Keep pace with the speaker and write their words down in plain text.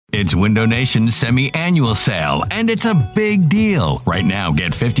It's Window Nation's semi-annual sale, and it's a big deal. Right now,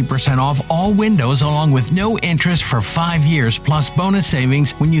 get 50% off all windows along with no interest for 5 years plus bonus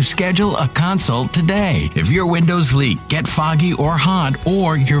savings when you schedule a consult today. If your windows leak, get foggy or hot,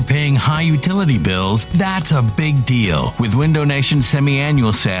 or you're paying high utility bills, that's a big deal. With Window Nation's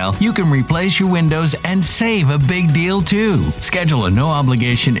semi-annual sale, you can replace your windows and save a big deal too. Schedule a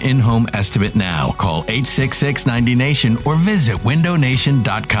no-obligation in-home estimate now. Call 866-90NATION or visit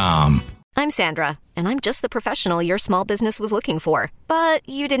windownation.com. I'm Sandra, and I'm just the professional your small business was looking for. But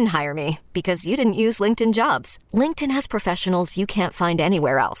you didn't hire me because you didn't use LinkedIn Jobs. LinkedIn has professionals you can't find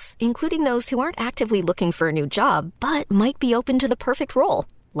anywhere else, including those who aren't actively looking for a new job, but might be open to the perfect role,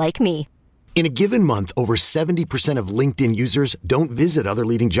 like me. In a given month, over 70% of LinkedIn users don't visit other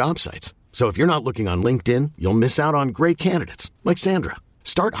leading job sites. So if you're not looking on LinkedIn, you'll miss out on great candidates like Sandra.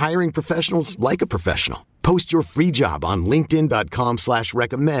 Start hiring professionals like a professional. Post your free job on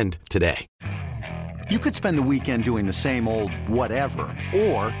linkedin.com/recommend today. You could spend the weekend doing the same old whatever,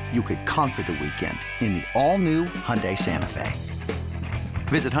 or you could conquer the weekend in the all-new Hyundai Santa Fe.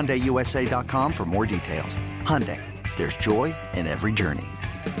 Visit HyundaiUSA.com for more details. Hyundai, there's joy in every journey.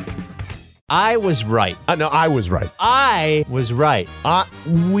 I was right. No, I was right. I was right.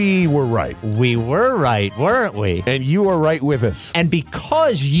 We were right. We were right, weren't we? And you were right with us. And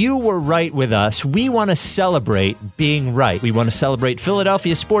because you were right with us, we want to celebrate being right. We want to celebrate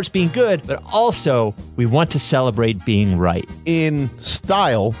Philadelphia sports being good, but also we want to celebrate being right. In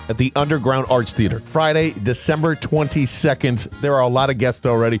style at the Underground Arts Theater. Friday, December 22nd. There are a lot of guests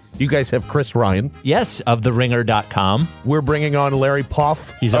already. You guys have Chris Ryan. Yes, of TheRinger.com. We're bringing on Larry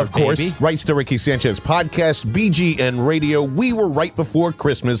Poff. He's of course. Baby. Rights to Ricky Sanchez podcast, BGN Radio. We were right before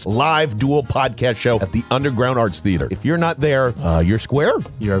Christmas live dual podcast show at the Underground Arts Theater. If you're not there, you're square.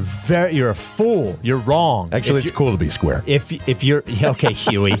 You're a fool. You're wrong. Actually, it's cool to be square. If you're okay,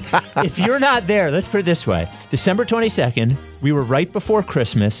 Huey. If you're not there, let's put it this way: December 22nd, we were right before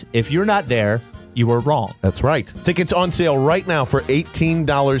Christmas. If you're not there, you were wrong. That's right. Tickets on sale right now for $18,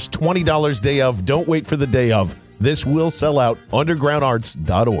 $20 day of. Don't wait for the day of. This will sell out.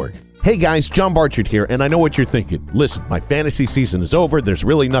 Undergroundarts.org. Hey guys, John Barchard here, and I know what you're thinking. Listen, my fantasy season is over. There's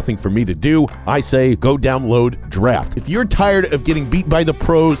really nothing for me to do. I say go download Draft. If you're tired of getting beat by the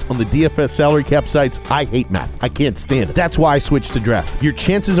pros on the DFS salary cap sites, I hate math. I can't stand it. That's why I switched to Draft. Your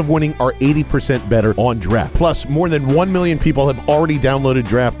chances of winning are 80% better on Draft. Plus, more than 1 million people have already downloaded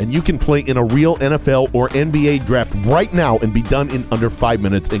Draft, and you can play in a real NFL or NBA draft right now and be done in under 5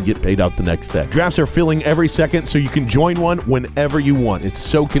 minutes and get paid out the next day. Drafts are filling every second, so you can join one whenever you want. It's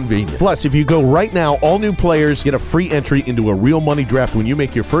so convenient. Plus, if you go right now, all new players get a free entry into a real money draft when you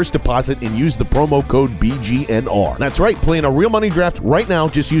make your first deposit and use the promo code BGNR. That's right, playing a real money draft right now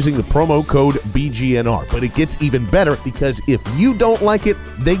just using the promo code BGNR. But it gets even better because if you don't like it,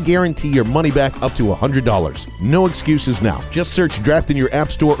 they guarantee your money back up to $100. No excuses now. Just search Draft in your app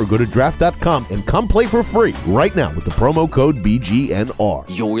store or go to draft.com and come play for free right now with the promo code BGNR.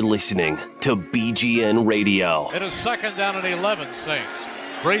 You're listening to BGN Radio. It is second down and 11, Saints.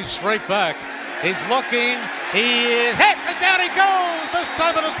 Breeze straight back. He's looking. He is hit, and down he goes. This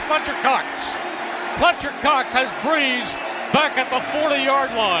time it is Fletcher Cox. Fletcher Cox has Breeze back at the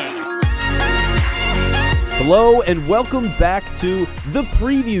 40-yard line. Hello and welcome back to the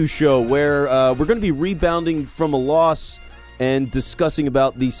preview show where we're going to be rebounding from a loss and discussing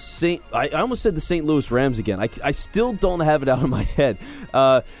about the I almost said the St. Louis Rams again. I still don't have it out of my head.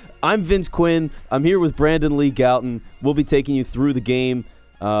 I'm Vince Quinn. I'm here with Brandon Lee Gouton. We'll be taking you through the game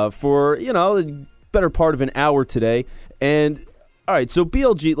for, the better part of an hour today. And, all right, so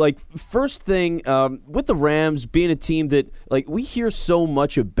BLG, first thing, with the Rams being a team that, we hear so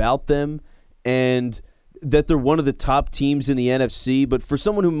much about them and that they're one of the top teams in the NFC, but for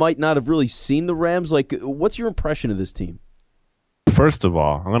someone who might not have really seen the Rams, what's your impression of this team? First of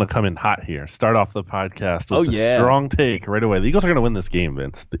all, I'm going to come in hot here. Start off the podcast with a strong take right away. The Eagles are going to win this game,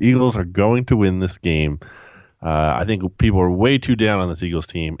 Vince. The Eagles are going to win this game. I think people are way too down on this Eagles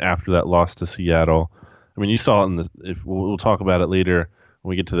team after that loss to Seattle. I mean, you saw it we'll talk about it later when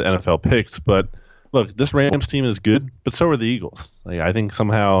we get to the NFL picks. But look, this Rams team is good, but so are the Eagles. I think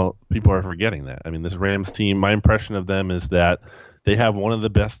somehow people are forgetting that. I mean, this Rams team, my impression of them is that they have one of the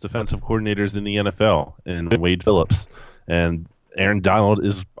best defensive coordinators in the NFL in Wade Phillips. And Aaron Donald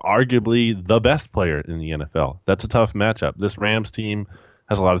is arguably the best player in the NFL. That's a tough matchup. This Rams team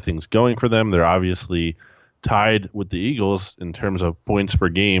has a lot of things going for them. They're obviously tied with the Eagles in terms of points per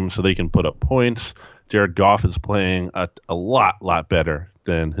game, so they can put up points. Jared Goff is playing a lot better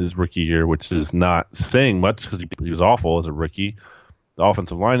than his rookie year, which is not saying much because he was awful as a rookie. The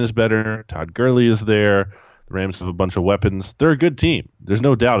offensive line is better. Todd Gurley is there. The Rams have a bunch of weapons. They're a good team. There's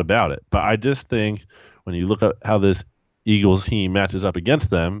no doubt about it. But I just think when you look at how this Eagles team matches up against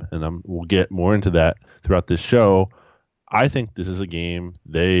them, and we'll get more into that throughout this show, I think this is a game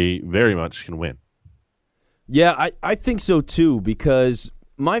they very much can win. Yeah, I think so too, because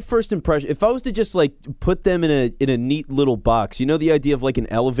my first impression, if I was to just like put them in a neat little box, you know the idea of like an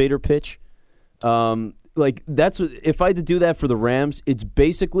elevator pitch? Like that's if I had to do that for the Rams, it's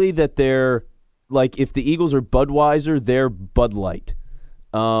basically that they're like if the Eagles are Budweiser, they're Bud Light.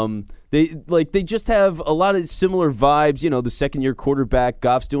 They just have a lot of similar vibes. You know, the second-year quarterback,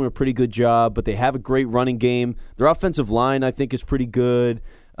 Goff's doing a pretty good job, but they have a great running game. Their offensive line, I think, is pretty good.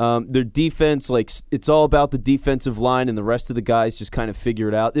 Their defense, like it's all about the defensive line, and the rest of the guys just kind of figure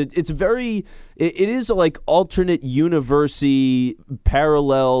it out. It is like alternate universe-y,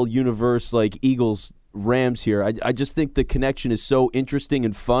 parallel universe, like Eagles Rams here. I just think the connection is so interesting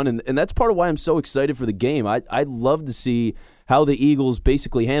and fun, and that's part of why I'm so excited for the game. I'd love to see how the Eagles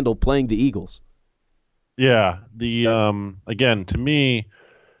basically handle playing the Eagles. Yeah, again, to me,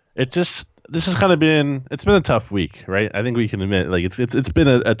 this has kind of been a tough week, right? I think we can admit, like it's been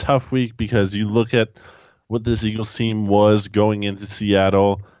a tough week because you look at what this Eagles team was going into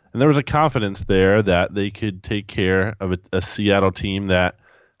Seattle, and there was a confidence there that they could take care of a Seattle team that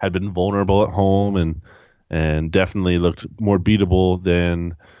had been vulnerable at home and definitely looked more beatable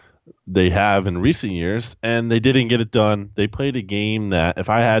than they have in recent years, and they didn't get it done. They played a game that, if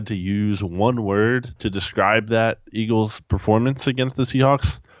I had to use one word to describe that Eagles performance against the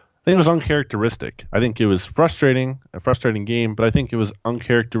Seahawks, I think it was uncharacteristic. I think it was a frustrating game, but I think it was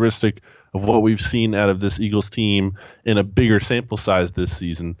uncharacteristic of what we've seen out of this Eagles team in a bigger sample size this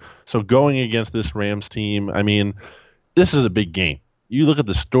season. So going against this Rams team, I mean, this is a big game. You look at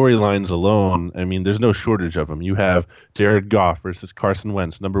the storylines alone, I mean, there's no shortage of them. You have Jared Goff versus Carson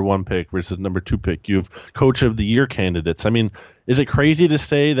Wentz, number 1 pick versus number 2 pick. You have Coach of the Year candidates. I mean, is it crazy to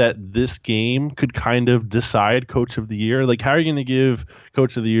say that this game could kind of decide Coach of the Year? Like, how are you going to give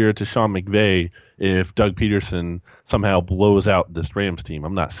Coach of the Year to Sean McVay if Doug Peterson somehow blows out this Rams team?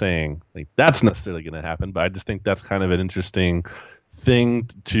 I'm not saying like that's necessarily going to happen, but I just think that's kind of an interesting thing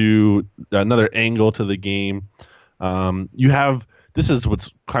to another angle to the game. This is what's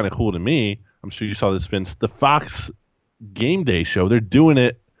kind of cool to me. I'm sure you saw this, Vince. The Fox Game Day show, they're doing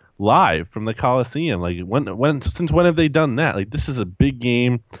it live from the Coliseum. Like, since when have they done that? Like, this is a big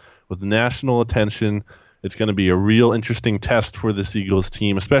game with national attention. It's going to be a real interesting test for this Eagles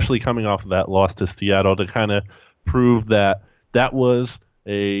team, especially coming off of that loss to Seattle, to kind of prove that was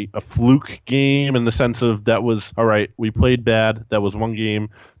a fluke game in the sense of that was, all right, we played bad. That was one game.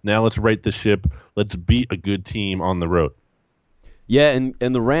 Now let's right the ship. Let's beat a good team on the road. Yeah,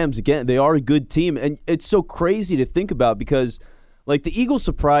 and the Rams, again, they are a good team. And it's so crazy to think about because, like, the Eagles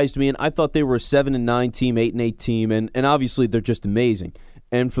surprised me, and I thought they were a 7-9 team, 8-8 team, and obviously they're just amazing.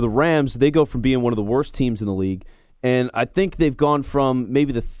 And for the Rams, they go from being one of the worst teams in the league, and I think they've gone from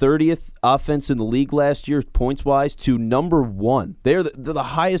maybe the 30th offense in the league last year, points-wise, to number 1. They're the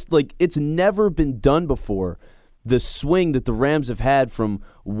highest. Like, it's never been done before, the swing that the Rams have had from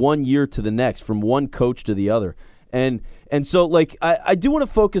one year to the next, from one coach to the other. And so, like, I do want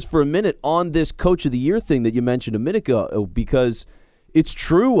to focus for a minute on this Coach of the Year thing that you mentioned a minute ago, because it's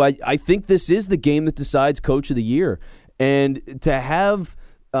true. I think this is the game that decides Coach of the Year. And to have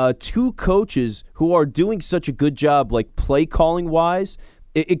two coaches who are doing such a good job, like play calling wise,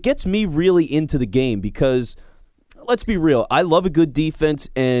 it gets me really into the game because, let's be real, I love a good defense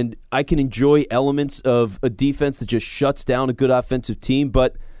and I can enjoy elements of a defense that just shuts down a good offensive team,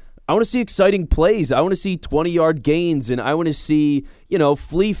 but I want to see exciting plays. I want to see 20-yard gains, and I want to see,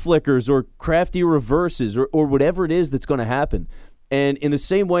 flea flickers or crafty reverses or whatever it is that's going to happen. And in the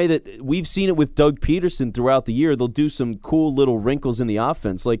same way that we've seen it with Doug Peterson throughout the year, they'll do some cool little wrinkles in the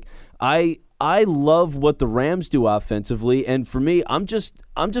offense. Like, I love what the Rams do offensively, and for me, I'm just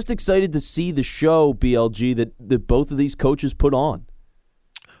excited to see the show, BLG, that both of these coaches put on.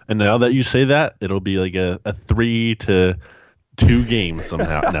 And now that you say that, it'll be like a 3-2 games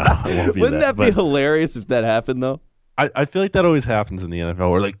somehow. No, it won't be. Wouldn't that be hilarious if that happened, though? I feel like that always happens in the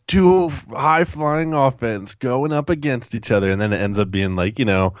NFL, where like two high-flying offense going up against each other, and then it ends up being like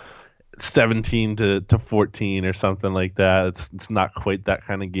 17 to 14 or something like that. It's not quite that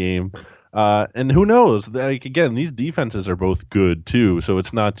kind of game. And who knows? Like, again, these defenses are both good too, so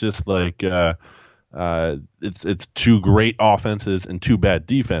it's not just like it's two great offenses and two bad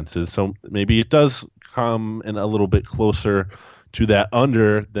defenses. So maybe it does come in a little bit closer to that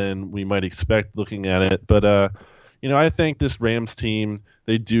under than we might expect looking at it. But I think this Rams team,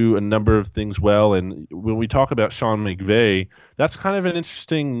 they do a number of things well. And when we talk about Sean McVay, that's kind of an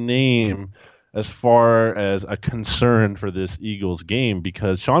interesting name as far as a concern for this Eagles game,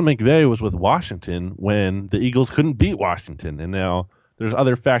 because Sean McVay was with Washington when the Eagles couldn't beat Washington. And now there's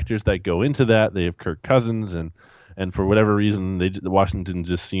other factors that go into that. They have Kirk Cousins, and for whatever reason, Washington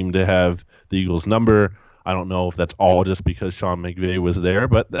just seemed to have the Eagles' number. I don't know if that's all just because Sean McVay was there,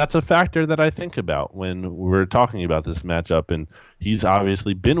 but that's a factor that I think about when we're talking about this matchup. And he's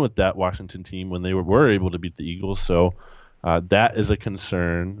obviously been with that Washington team when they were able to beat the Eagles. So that is a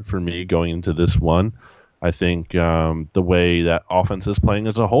concern for me going into this one. I think the way that offense is playing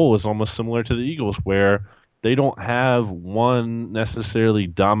as a whole is almost similar to the Eagles, where they don't have one necessarily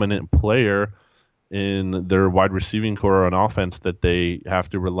dominant player in their wide receiving core on offense that they have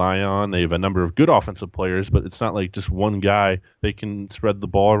to rely on. They have a number of good offensive players, but it's not like just one guy. They can spread the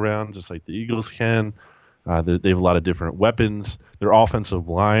ball around just like the Eagles can. They have a lot of different weapons. Their offensive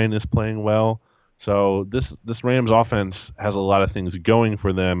line is playing well. So this Rams offense has a lot of things going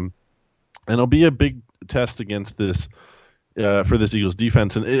for them, and it'll be a big test against this for this Eagles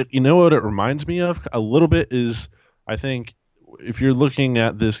defense. And you know what it reminds me of a little bit is, I think, if you're looking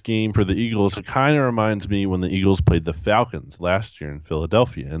at this game for the Eagles, it kind of reminds me when the Eagles played the Falcons last year in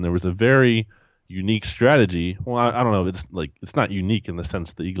Philadelphia, and there was a very unique strategy. Well, I don't know. It's not unique in the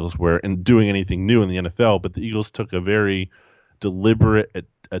sense the Eagles were doing anything new in the NFL, but the Eagles took a very deliberate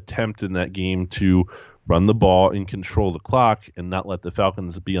attempt in that game to run the ball and control the clock and not let the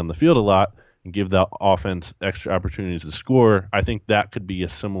Falcons be on the field a lot and give that offense extra opportunities to score. I think that could be a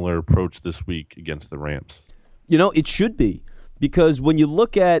similar approach this week against the Rams. You know, it should be, because when you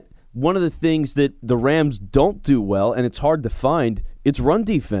look at one of the things that the Rams don't do well, and it's hard to find, it's run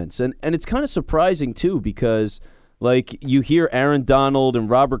defense. And it's kind of surprising, too, because like you hear Aaron Donald and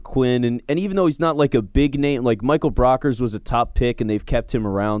Robert Quinn, and even though he's not like a big name, like Michael Brockers was a top pick and they've kept him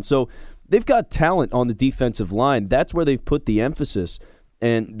around. So they've got talent on the defensive line. That's where they've put the emphasis.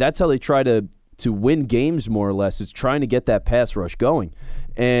 And that's how they try to win games, more or less, is trying to get that pass rush going.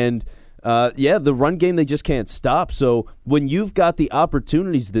 And, the run game they just can't stop. So when you've got the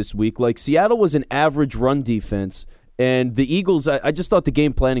opportunities this week, like Seattle was an average run defense, and the Eagles, I just thought the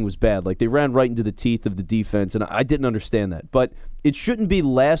game planning was bad. Like, they ran right into the teeth of the defense, and I didn't understand that. But it shouldn't be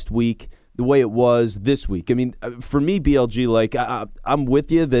last week the way it was this week. I mean, for me, BLG, like, I'm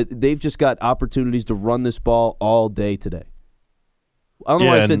with you that they've just got opportunities to run this ball all day today. I don't know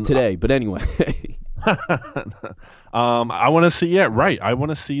why I said today, but anyway. I want to see, I want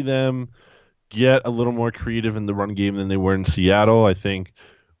to see them get a little more creative in the run game than they were in Seattle. I think,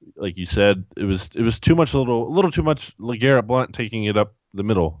 like you said, it was too much, a little too much LeGarrette Blount taking it up the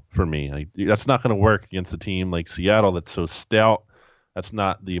middle for me. Like, that's not going to work against a team like Seattle that's so stout. That's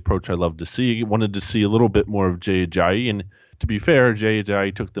not the approach I love to see. I wanted to see a little bit more of Jay Ajayi, and to be fair, Jay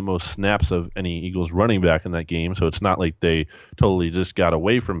Ajayi took the most snaps of any Eagles running back in that game, so it's not like they totally just got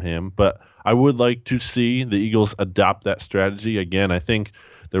away from him. But I would like to see the Eagles adopt that strategy. Again, I think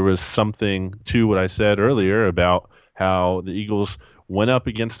there was something to what I said earlier about how the Eagles went up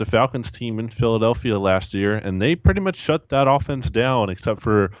against the Falcons team in Philadelphia last year, and they pretty much shut that offense down except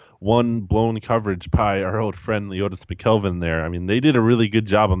for one blown coverage by our old friend Leotis McKelvin there. I mean, they did a really good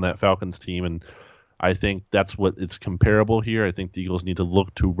job on that Falcons team, and I think that's what it's comparable here. I think the Eagles need to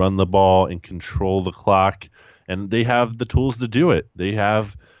look to run the ball and control the clock, and they have the tools to do it. They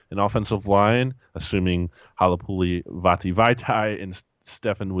have an offensive line, assuming Halapuli Vaitai and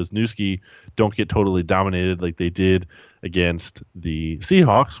Stefan Wisniewski don't get totally dominated like they did against the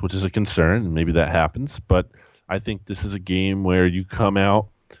Seahawks, which is a concern, and maybe that happens. But I think this is a game where you come out,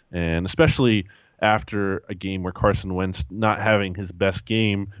 and especially after a game where Carson Wentz not having his best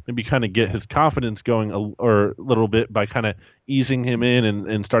game, maybe kind of get his confidence going a little bit by kind of easing him in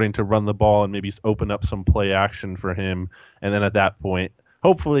and starting to run the ball and maybe open up some play action for him. And then at that point,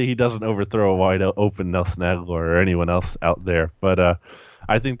 hopefully he doesn't overthrow a wide open Nelson Aguilar or anyone else out there. But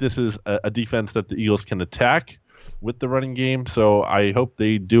I think this is a defense that the Eagles can attack with the running game, so I hope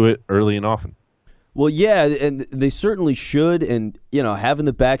they do it early and often. Well, yeah, and they certainly should, and, you know, having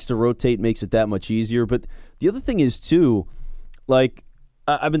the backs to rotate makes it that much easier. But the other thing is, too, like,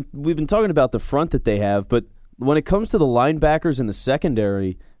 we've been talking about the front that they have, but when it comes to the linebackers in the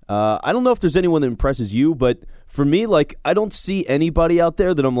secondary, I don't know if there's anyone that impresses you, but for me, like, I don't see anybody out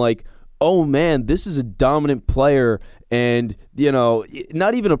there that I'm like, oh, man, this is a dominant player, and, you know,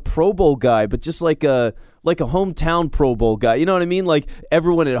 not even a Pro Bowl guy, but just like a hometown Pro Bowl guy. You know what I mean? Like,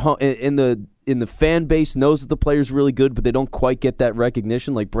 everyone at home in the fan base knows that the player's really good, but they don't quite get that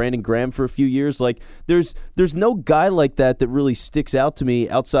recognition, like Brandon Graham for a few years. Like, there's no guy like that really sticks out to me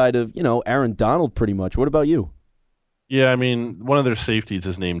outside of, you know, Aaron Donald pretty much. What about you? Yeah, I mean, one of their safeties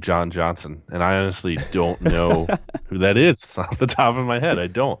is named John Johnson, and I honestly don't know who that is off the top of my head. I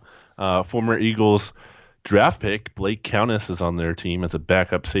don't. Former Eagles draft pick Blake Countess is on their team as a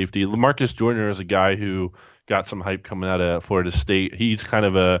backup safety. LaMarcus Joyner is a guy who got some hype coming out of Florida State. He's kind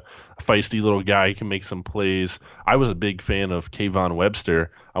of a feisty little guy. He can make some plays. I was a big fan of Kayvon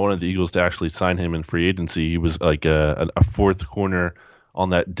Webster. I wanted the Eagles to actually sign him in free agency. He was like a fourth corner on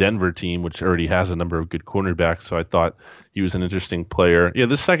that Denver team, which already has a number of good cornerbacks, so I thought he was an interesting player. Yeah,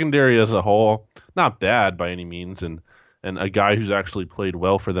 the secondary as a whole, not bad by any means, and a guy who's actually played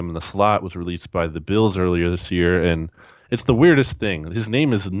well for them in the slot was released by the Bills earlier this year, and it's the weirdest thing. His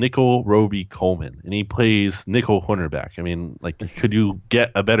name is Nickel Roby Coleman, and he plays nickel cornerback. I mean, like, could you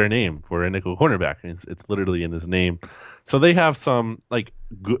get a better name for a nickel cornerback? I mean, it's literally in his name. So they have some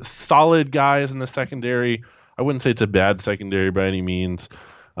solid guys in the secondary. I wouldn't say it's a bad secondary by any means.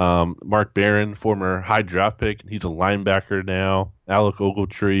 Mark Barron, former high draft pick, he's a linebacker now. Alec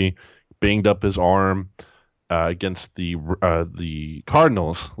Ogletree banged up his arm against the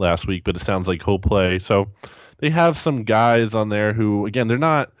Cardinals last week, but it sounds like he'll play. So they have some guys on there who, again, they're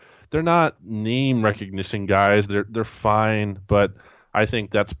not name recognition guys. They're fine, but I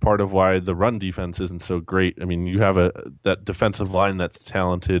think that's part of why the run defense isn't so great. I mean, you have that defensive line that's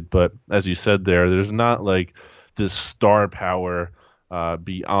talented, but as you said there's not like this star power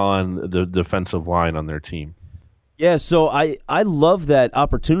beyond the defensive line on their team. Yeah, so I love that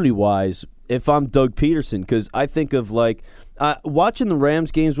opportunity-wise if I'm Doug Peterson, because I think of watching the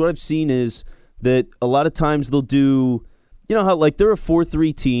Rams games, what I've seen is that a lot of times they'll do, you know how they're a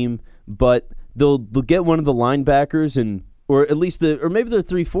 4-3 team, but they'll get one of the linebackers or maybe they're a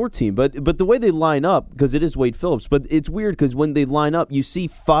 3-4 team, but the way they line up, because it is Wade Phillips, but it's weird because when they line up, you see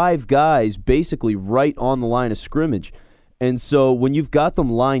 5 guys basically right on the line of scrimmage. And so when you've got them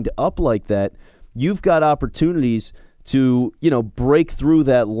lined up like that, you've got opportunities to, break through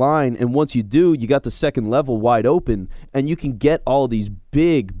that line. And once you do, you got the second level wide open, and you can get all of these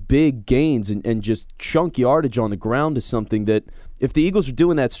big, big gains and just chunk yardage on the ground to something that if the Eagles are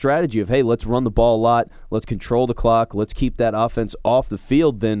doing that strategy of, hey, let's run the ball a lot, let's control the clock, let's keep that offense off the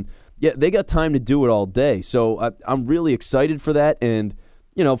field, then, yeah, they got time to do it all day. So I'm really excited for that. And,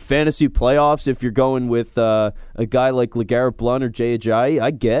 fantasy playoffs, if you're going with a guy like LeGarrette Blount or Jay Ajayi, I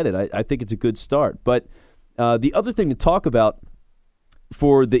get it. I think it's a good start. But the other thing to talk about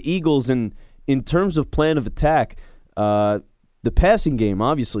for the Eagles in terms of plan of attack, the passing game,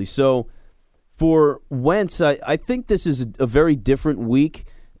 obviously. So for Wentz, I think this is a very different week,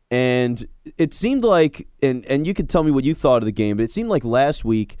 and it seemed like, and you can tell me what you thought of the game, but it seemed like last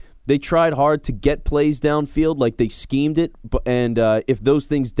week they tried hard to get plays downfield, like they schemed it, and if those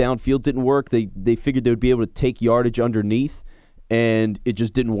things downfield didn't work, they figured they would be able to take yardage underneath, and it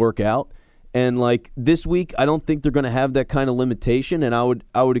just didn't work out. And this week, I don't think they're going to have that kind of limitation, and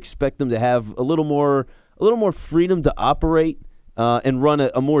I would expect them to have a little more freedom to operate and run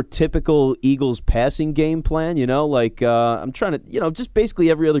a more typical Eagles passing game plan. I'm trying to, just basically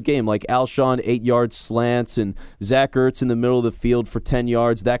every other game, like Alshon 8-yard slants and Zach Ertz in the middle of the field for 10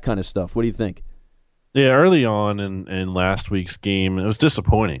 yards, that kind of stuff. What do you think? Yeah, early on in last week's game, it was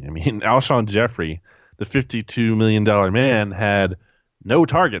disappointing. I mean, Alshon Jeffrey, the $52 million man, had no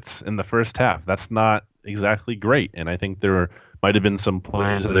targets in the first half. That's not exactly great. And I think there might have been some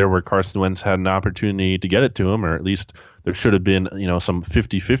plays there where Carson Wentz had an opportunity to get it to him, or at least there should have been, some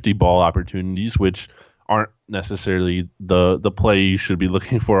 50-50 ball opportunities, which aren't necessarily the play you should be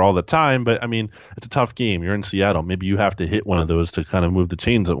looking for all the time. But, I mean, it's a tough game. You're in Seattle. Maybe you have to hit one of those to kind of move the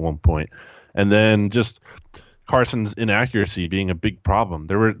chains at one point. And then just Carson's inaccuracy being a big problem.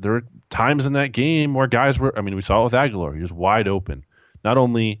 There were times in that game where guys were, we saw it with Aguilar. He was wide open. Not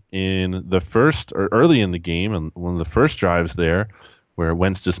only in the first or early in the game, and one of the first drives there, where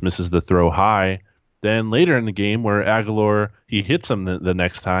Wentz just misses the throw high, then later in the game where Aguilar, he hits him the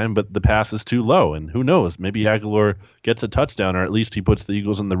next time, but the pass is too low, and who knows, maybe Aguilar gets a touchdown, or at least he puts the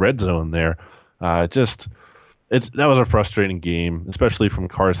Eagles in the red zone there. That was a frustrating game, especially from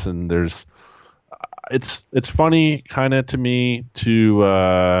Carson. It's funny kind of to me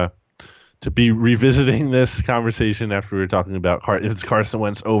to be revisiting this conversation after we were talking about if Carson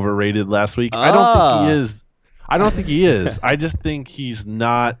Wentz overrated last week. I don't think he is. I just think he's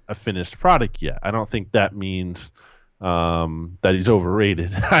not a finished product yet. I don't think that means that he's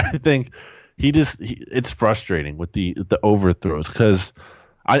overrated. I think it's frustrating with the overthrows, because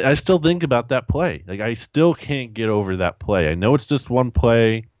I still think about that play. I still can't get over that play. I know it's just one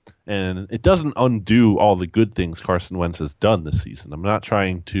play, and it doesn't undo all the good things Carson Wentz has done this season. I'm not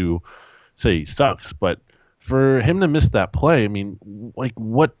trying to say he sucks, but for him to miss that play,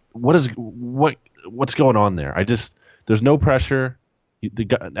 what's going on there? There's no pressure.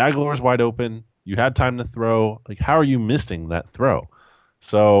 Aguilar's wide open. You had time to throw. How are you missing that throw?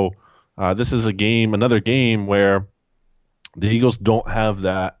 So this is another game where the Eagles don't have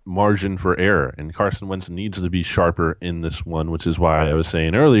that margin for error, and Carson Wentz needs to be sharper in this one, which is why I was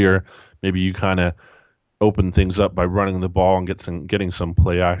saying earlier, maybe you kind of open things up by running the ball and getting some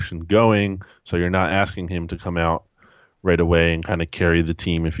play action going, so you're not asking him to come out right away and kind of carry the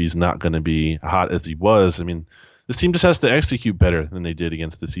team if he's not going to be hot as he was. I mean, this team just has to execute better than they did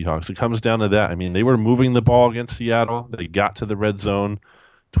against the Seahawks. It comes down to that. I mean, they were moving the ball against Seattle. They got to the red zone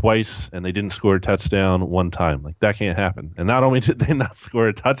twice, and they didn't score a touchdown one time. Like, that can't happen. And not only did they not score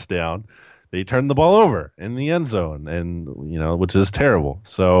a touchdown, they turned the ball over in the end zone, and which is terrible.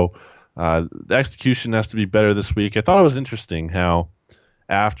 So the execution has to be better this week. I thought it was interesting how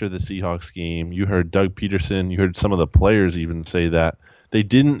after the Seahawks game, you heard Doug Peterson, you heard some of the players even say that they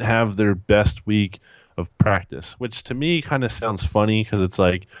didn't have their best week of practice, which to me kind of sounds funny because it's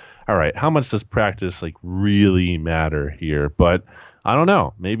like, all right, how much does practice really matter here? But I don't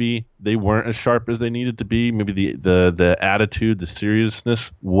know. Maybe they weren't as sharp as they needed to be. Maybe the attitude, the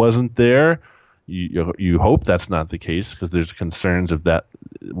seriousness wasn't there. You hope that's not the case because there's concerns if that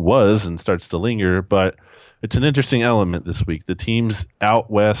was and starts to linger. But it's an interesting element this week. The teams out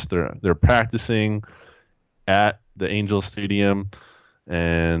west, they're practicing at the Angels Stadium,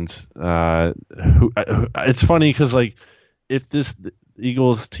 and it's funny because if this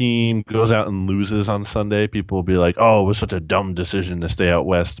Eagles team goes out and loses on Sunday, people will be like, "Oh, it was such a dumb decision to stay out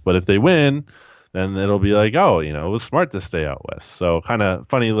west." But if they win, then it'll be like, "Oh, it was smart to stay out west." So kind of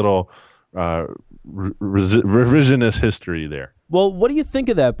funny little revisionist history there. Well, what do you think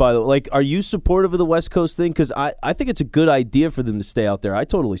of that, by the way? Are you supportive of the West Coast thing? Because I think it's a good idea for them to stay out there. I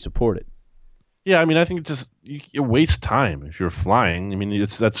totally support it. Yeah, I mean, I think it wastes time if you're flying. I mean,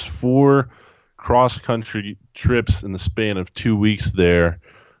 that's 4 cross-country trips in the span of 2 weeks there.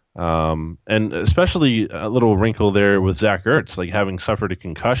 And especially a little wrinkle there with Zach Ertz, having suffered a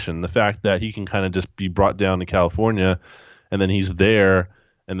concussion. The fact that he can kind of just be brought down to California and then he's there,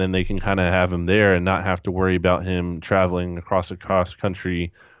 and then they can kind of have him there and not have to worry about him traveling across a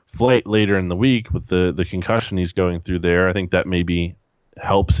cross-country flight later in the week with the concussion he's going through there. I think that maybe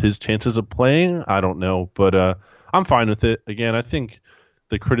helps his chances of playing. I don't know, but I'm fine with it. Again, I think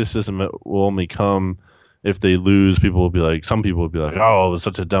the criticism will only come if they lose. Some people will be like, "Oh, it was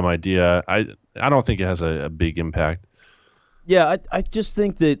such a dumb idea." I don't think it has a big impact. Yeah, I just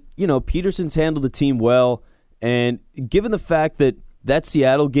think that Peterson's handled the team well, and given the fact that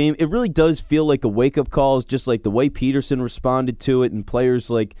Seattle game, it really does feel like a wake-up call. It's just the way Peterson responded to it, and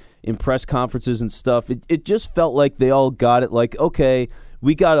players in press conferences and stuff. It just felt like they all got it. Okay,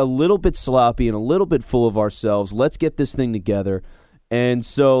 we got a little bit sloppy and a little bit full of ourselves. Let's get this thing together. And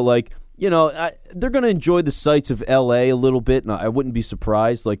so, they're going to enjoy the sights of L.A. a little bit, and I wouldn't be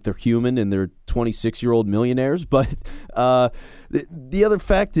surprised. They're human and they're 26-year-old millionaires. But the other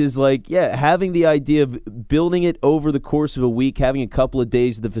fact is, having the idea of building it over the course of a week, having a couple of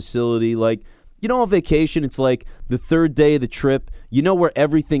days at the facility, on vacation, it's the third day of the trip. You know where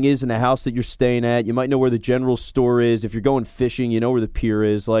everything is in the house that you're staying at. You might know where the general store is. If you're going fishing, you know where the pier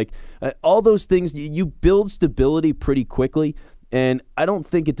is. All those things, you build stability pretty quickly. And I don't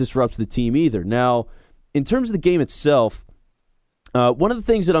think it disrupts the team either. Now, in terms of the game itself, one of the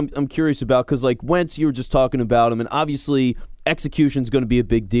things that I'm curious about, because Wentz, you were just talking about him, and obviously execution is going to be a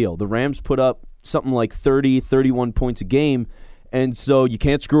big deal. The Rams put up something like 30, 31 points a game, and so you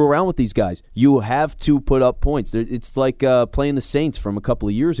can't screw around with these guys. You have to put up points. It's like playing the Saints from a couple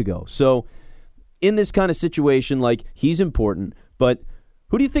of years ago. So in this kind of situation, he's important, but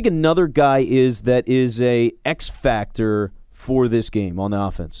who do you think another guy is that is a X factor for this game on the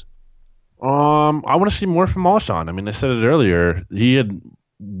offense? I want to see more from Alshon. I mean, I said it earlier. He had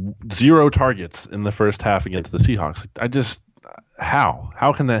 0 targets in the first half against the Seahawks.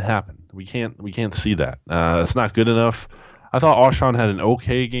 How can that happen? We can't see that. It's not good enough. I thought Alshon had an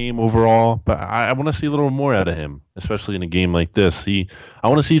okay game overall, but I want to see a little more out of him, especially in a game like this. I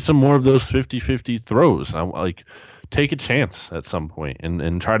want to see some more of those 50-50 throws. Take a chance at some point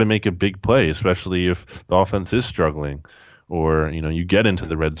and try to make a big play, especially if the offense is struggling. Or, you get into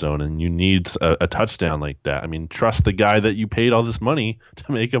the red zone and you need a touchdown like that. I mean, trust the guy that you paid all this money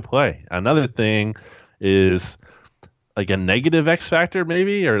to make a play. Another thing is a negative X factor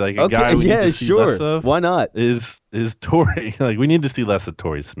maybe, or a guy we need to see less of. Why not? Is Torrey. We need to see less of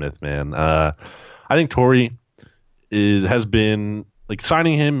Torrey Smith, man. I think Torrey has been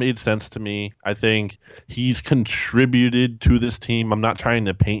signing him made sense to me. I think he's contributed to this team. I'm not trying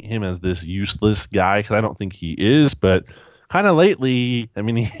to paint him as this useless guy because I don't think he is, but kind of lately, I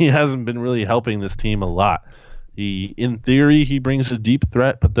mean, he hasn't been really helping this team a lot. In theory, he brings a deep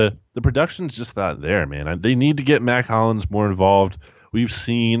threat, but the production's just not there, man. They need to get Mac Hollins more involved We've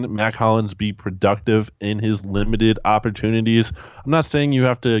seen Mack Hollins be productive in his limited opportunities. I'm not saying you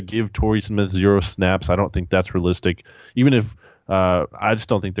have to give Torrey Smith 0 snaps. I don't think that's realistic. Even if I just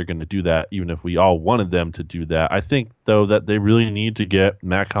don't think they're going to do that, even if we all wanted them to do that. I think, though, that they really need to get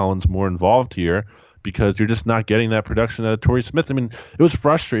Mack Hollins more involved here because you're just not getting that production out of Torrey Smith. I mean, it was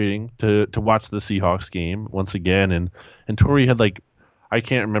frustrating to watch the Seahawks game once again, and Torrey had I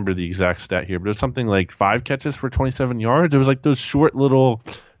can't remember the exact stat here, but it was something like 5 catches for 27 yards. It was like those short little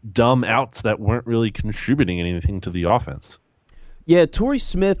dumb outs that weren't really contributing anything to the offense. Yeah, Torrey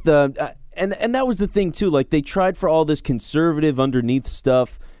Smith, and that was the thing too. Like they tried for all this conservative underneath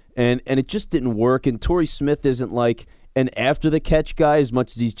stuff, and it just didn't work. And Torrey Smith isn't like an after the catch guy as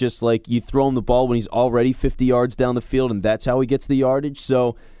much as he's just like you throw him the ball when he's already 50 yards down the field, and that's how he gets the yardage.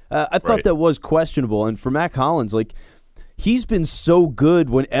 So I thought that was questionable. And for Mack Hollins, like, he's been so good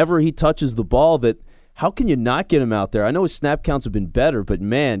whenever he touches the ball that how can you not get him out there? I know his snap counts have been better, but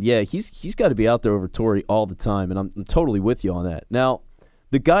man, yeah, he's got to be out there over Torrey all the time, and I'm totally with you on that. Now,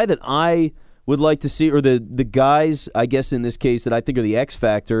 the guy that I would like to see, or the guys, I guess in this case, that I think are the X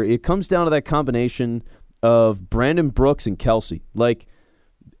factor, it comes down to that combination of Brandon Brooks and Kelce. Like,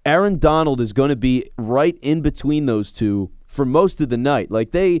 Aaron Donald is going to be right in between those two for most of the night.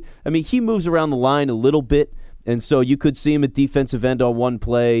 Like he moves around the line a little bit, and so you could see him at defensive end on one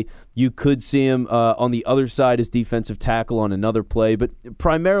play. You could see him on the other side as defensive tackle on another play. But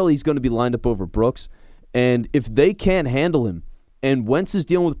primarily he's going to be lined up over Brooks. And if they can't handle him, and Wentz is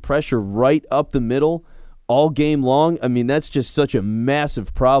dealing with pressure right up the middle all game long, I mean, that's just such a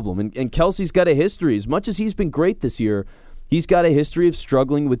massive problem. And Kelce's got a history. As much as he's been great this year, he's got a history of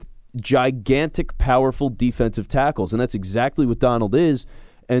struggling with gigantic, powerful defensive tackles. And that's exactly what Donald is.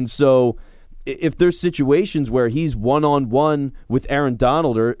 And so if there's situations where he's one-on-one with Aaron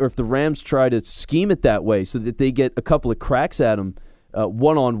Donald, or if the Rams try to scheme it that way so that they get a couple of cracks at him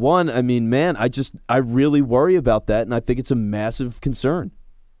one-on-one, I mean, man, I really worry about that, and I think it's a massive concern.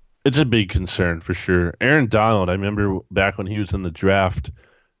 It's a big concern for sure. Aaron Donald, I remember back when he was in the draft,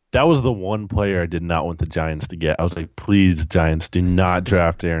 that was the one player I did not want the Giants to get. I was like, please, Giants, do not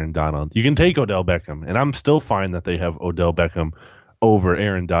draft Aaron Donald. You can take Odell Beckham, and I'm still fine that they have Odell Beckham over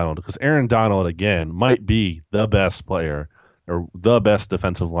Aaron Donald, because Aaron Donald, again, might be the best player or the best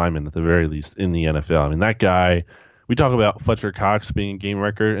defensive lineman at the very least in the NFL. I mean, that guy, we talk about Fletcher Cox being a game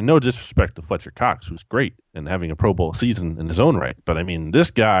record, and no disrespect to Fletcher Cox, who's great and having a Pro Bowl season in his own right. But, I mean,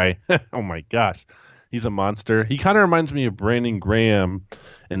 this guy, oh, my gosh, he's a monster. He kind of reminds me of Brandon Graham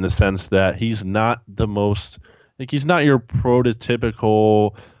in the sense that he's not the most – like, he's not your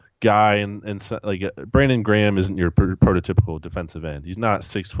prototypical – guy, and like Brandon Graham isn't your prototypical defensive end. He's not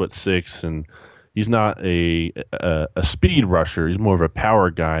 6'6", and he's not a speed rusher. He's more of a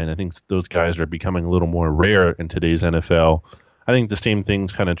power guy, and I think those guys are becoming a little more rare in today's NFL. I think the same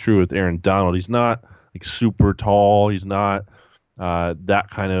thing's kind of true with Aaron Donald. He's not like super tall. He's not that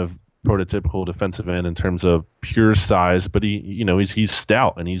kind of prototypical defensive end in terms of pure size, but he's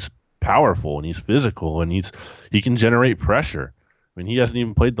stout and he's powerful and he's physical and he can generate pressure. I mean, he hasn't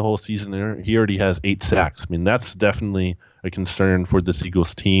even played the whole season there. He already has 8 sacks. I mean, that's definitely a concern for this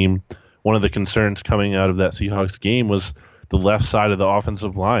Eagles team. One of the concerns coming out of that Seahawks game was the left side of the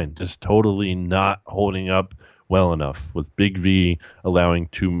offensive line just totally not holding up well enough, with Big V allowing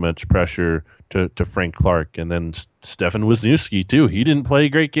too much pressure to Frank Clark. And then Stefan Wisniewski, too. He didn't play a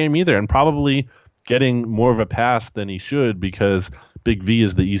great game either, and probably getting more of a pass than he should because Big V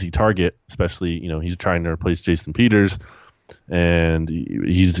is the easy target, especially, he's trying to replace Jason Peters. And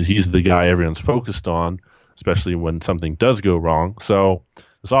he's the guy everyone's focused on, especially when something does go wrong. So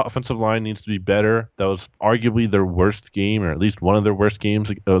this offensive line needs to be better. That was arguably their worst game, or at least one of their worst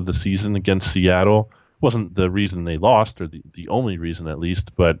games of the season against Seattle. Wasn't the reason they lost, or the only reason at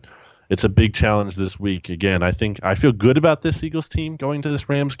least, but it's a big challenge this week. Again, I feel good about this Eagles team going to this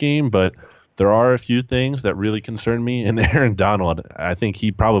Rams game, but there are a few things that really concern me, and Aaron Donald, I think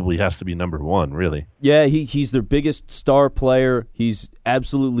he probably has to be number one, really. Yeah, he's their biggest star player. He's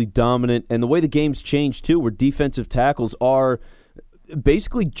absolutely dominant, and the way the game's changed, too, where defensive tackles are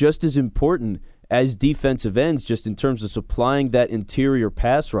basically just as important as defensive ends, just in terms of supplying that interior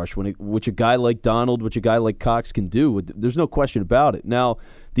pass rush, which a guy like Donald, which a guy like Cox can do. There's no question about it. Now,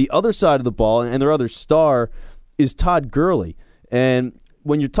 the other side of the ball, and their other star, is Todd Gurley, and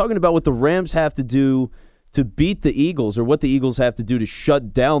when you're talking about what the Rams have to do to beat the Eagles, or what the Eagles have to do to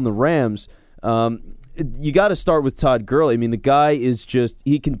shut down the Rams, you got to start with Todd Gurley. I mean, the guy is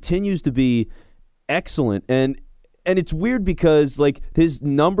he continues to be excellent. And it's weird because, like, his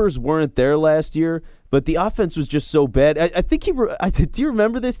numbers weren't there last year, But the offense was just so bad. I think do you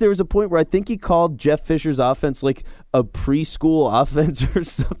remember this? There was a point where I think he called Jeff Fisher's offense like a preschool offense or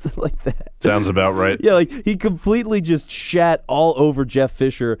something like that. Sounds about right. Yeah, like he completely just shat all over Jeff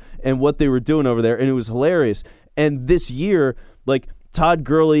Fisher and what they were doing over there, and it was hilarious. And this year, like, Todd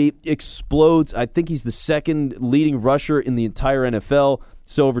Gurley explodes. I think he's the second leading rusher in the entire NFL.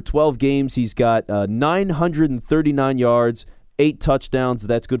 So over 12 games, he's got 939 yards, 8 touchdowns.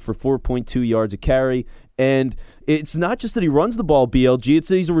 That's good for 4.2 yards a carry. And it's not just that he runs the ball, BLG. It's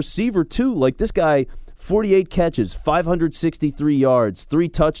that he's a receiver, too. Like, this guy, 48 catches, 563 yards, 3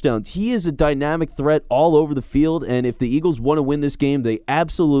 touchdowns. He is a dynamic threat all over the field. And if the Eagles want to win this game, they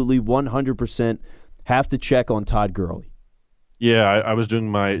absolutely 100% have to check on Todd Gurley. Yeah, I was doing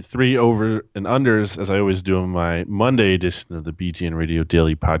my 3 over and unders, as I always do in my Monday edition of the BGN Radio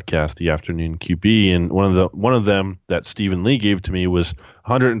Daily Podcast, the Afternoon QB, and one of them that Stephen Lee gave to me was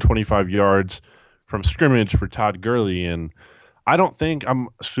 125 yards from scrimmage for Todd Gurley, and I don't think I'm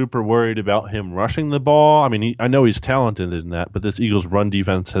super worried about him rushing the ball. I mean, I know he's talented in that, but this Eagles run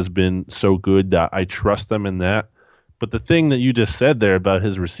defense has been so good that I trust them in that. But the thing that you just said there about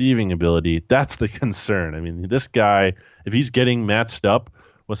his receiving ability, that's the concern. I mean, this guy, if he's getting matched up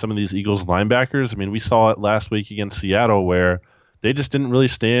with some of these Eagles linebackers, I mean, we saw it last week against Seattle where they just didn't really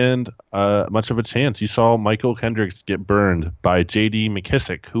stand much of a chance. You saw Michael Kendricks get burned by J.D.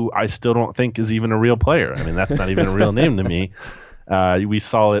 McKissick, who I still don't think is even a real player. I mean, that's not even a real name to me. We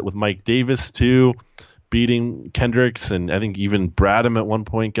saw it with Mike Davis, too, beating Kendricks, and I think even Bradham at one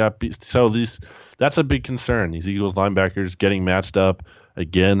point got beat. So that's a big concern. These Eagles linebackers getting matched up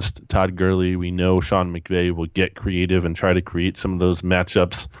against Todd Gurley. We know Sean McVay will get creative and try to create some of those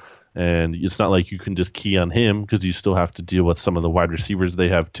matchups. And it's not like you can just key on him because you still have to deal with some of the wide receivers they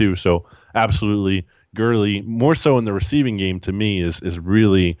have too. So absolutely, Gurley, more so in the receiving game, to me, is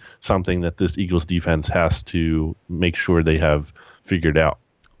really something that this Eagles defense has to make sure they have figured out.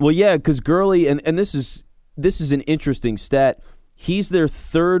 Well, yeah, because Gurley, and this is an interesting stat. He's their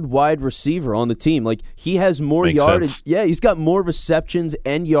third wide receiver on the team. Like, he has more yardage. Sense. Yeah, he's got more receptions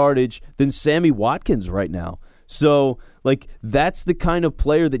and yardage than Sammy Watkins right now. So, like, that's the kind of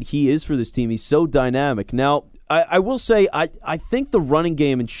player that he is for this team. He's so dynamic. Now, I will say, I think the running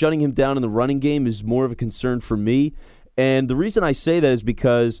game and shutting him down in the running game is more of a concern for me. And the reason I say that is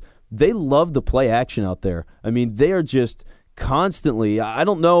because they love the play action out there. I mean, they are just constantly, I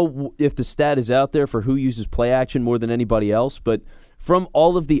don't know if the stat is out there for who uses play action more than anybody else, but from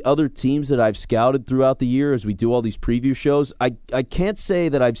all of the other teams that I've scouted throughout the year as we do all these preview shows, I can't say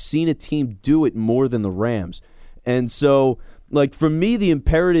that I've seen a team do it more than the Rams. And so, like, for me, the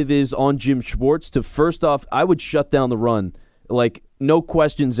imperative is on Jim Schwartz to, first off, I would shut down the run. Like, no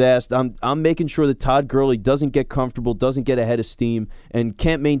questions asked. I'm making sure that Todd Gurley doesn't get comfortable, doesn't get ahead of steam, and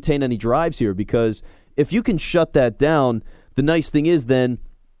can't maintain any drives here, because if you can shut that down, the nice thing is then,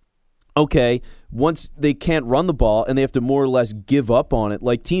 okay, once they can't run the ball and they have to more or less give up on it,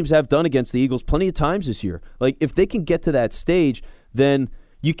 like teams have done against the Eagles plenty of times this year. Like, if they can get to that stage, then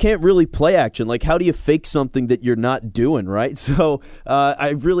you can't really play action. Like, how do you fake something that you're not doing, right? So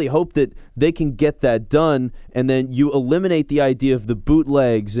I really hope that they can get that done, and then you eliminate the idea of the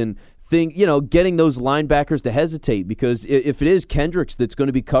bootlegs and getting those linebackers to hesitate, because if it is Kendricks that's going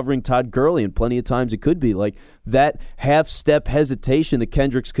to be covering Todd Gurley, and plenty of times it could be, like, that half-step hesitation that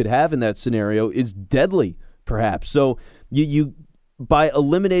Kendricks could have in that scenario is deadly, perhaps. So you by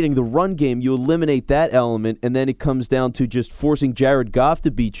eliminating the run game, you eliminate that element, and then it comes down to just forcing Jared Goff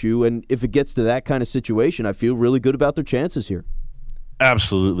to beat you, and if it gets to that kind of situation, I feel really good about their chances here.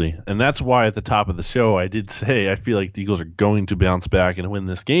 Absolutely. And that's why at the top of the show I did say I feel like the Eagles are going to bounce back and win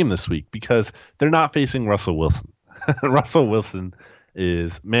this game this week, because they're not facing Russell Wilson. Russell Wilson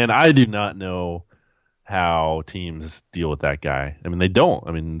is, man, I do not know how teams deal with that guy. I mean, they don't.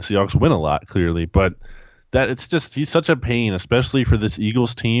 I mean, the Seahawks win a lot, clearly, but he's such a pain, especially for this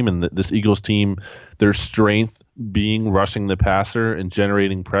Eagles team, and this Eagles team, their strength being rushing the passer and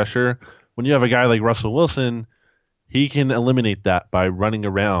generating pressure. When you have a guy like Russell Wilson, he can eliminate that by running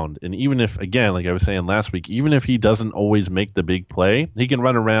around. And even if, again, like I was saying last week, even if he doesn't always make the big play, he can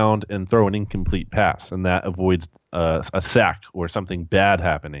run around and throw an incomplete pass, and that avoids a sack or something bad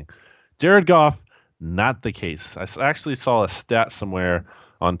happening. Jared Goff, not the case. I actually saw a stat somewhere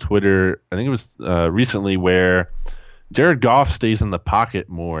on Twitter, I think it was recently, where Jared Goff stays in the pocket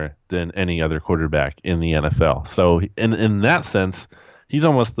more than any other quarterback in the NFL. So in that sense, he's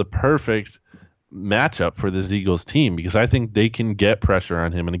almost the perfect matchup for this Eagles team, because I think they can get pressure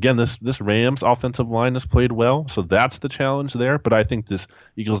on him. And again, this Rams offensive line has played well, so that's the challenge there. But I think this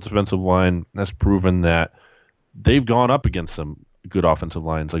Eagles defensive line has proven that they've gone up against some good offensive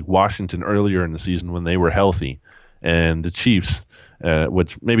lines, like Washington earlier in the season when they were healthy, and the Chiefs,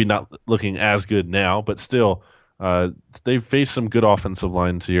 which maybe not looking as good now, but still, they've faced some good offensive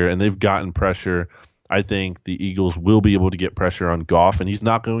lines here, and they've gotten pressure. I think the Eagles will be able to get pressure on Goff, and he's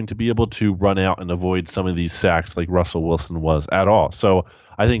not going to be able to run out and avoid some of these sacks like Russell Wilson was at all. So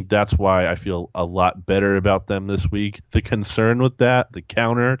I think that's why I feel a lot better about them this week. The concern with that, the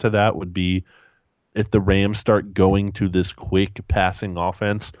counter to that would be if the Rams start going to this quick passing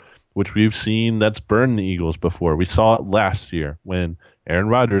offense, which we've seen that's burned the Eagles before. We saw it last year when Aaron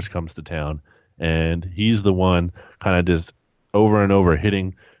Rodgers comes to town, and he's the one kind of just over and over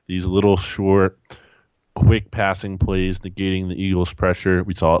hitting these little short, quick passing plays, negating the Eagles' pressure.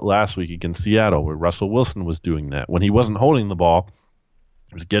 We saw it last week against Seattle where Russell Wilson was doing that. When he wasn't holding the ball,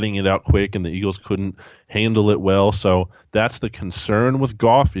 he was getting it out quick, and the Eagles couldn't handle it well. So that's the concern with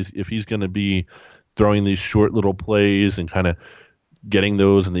Goff, is if he's going to be throwing these short little plays and kind of getting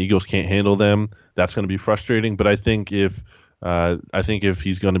those and the Eagles can't handle them, that's going to be frustrating. But I think if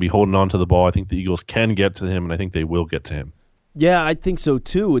he's going to be holding on to the ball, I think the Eagles can get to him, and I think they will get to him. Yeah, I think so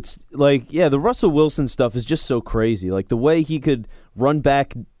too. It's like, the Russell Wilson stuff is just so crazy. Like the way he could run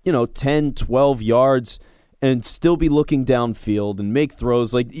back, 10, 12 yards and still be looking downfield and make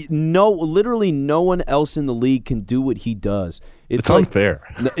throws. Like literally no one else in the league can do what he does. It's like, unfair.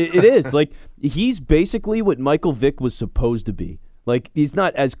 It is. Like he's basically what Michael Vick was supposed to be. Like, he's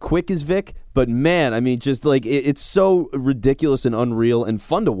not as quick as Vic, but man, I mean, just like it's so ridiculous and unreal and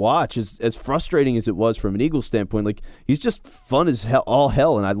fun to watch. As frustrating as it was from an Eagles standpoint, like he's just fun as hell, all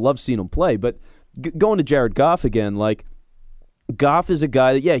hell, and I love seeing him play. But going to Jared Goff again, like Goff is a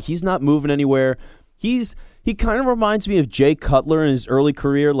guy that he's not moving anywhere. He kind of reminds me of Jay Cutler in his early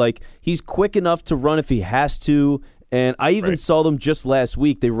career. Like he's quick enough to run if he has to. And I even saw them just last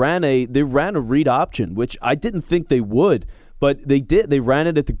week. They ran a read option, which I didn't think they would. But they did. They ran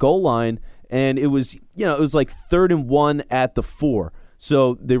it at the goal line, and it was like 3rd and 1 at the 4.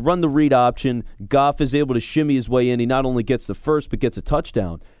 So they run the read option. Goff is able to shimmy his way in. He not only gets the first, but gets a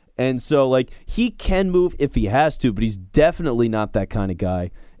touchdown. And so, like, he can move if he has to, but he's definitely not that kind of guy.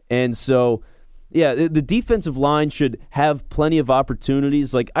 And so, the defensive line should have plenty of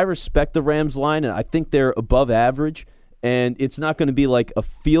opportunities. Like, I respect the Rams line, and I think they're above average. And it's not going to be like a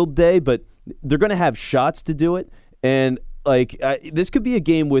field day, but they're going to have shots to do it. And this could be a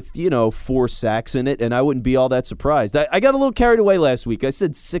game with 4 sacks in it, and I wouldn't be all that surprised. I got a little carried away last week. I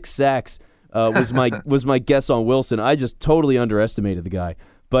said 6 sacks was my guess on Wilson. I just totally underestimated the guy.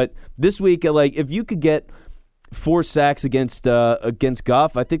 But this week, if you could get 4 sacks against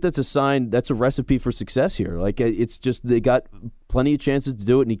Goff, I think that's a sign. That's a recipe for success here. Like it's just they got plenty of chances to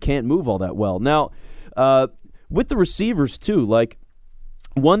do it, and he can't move all that well. Now, with the receivers too, like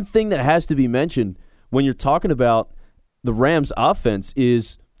one thing that has to be mentioned when you're talking about the Rams' offense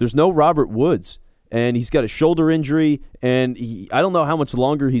is there's no Robert Woods, and he's got a shoulder injury, and I don't know how much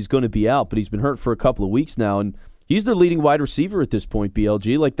longer he's going to be out, but he's been hurt for a couple of weeks now, and he's their leading wide receiver at this point,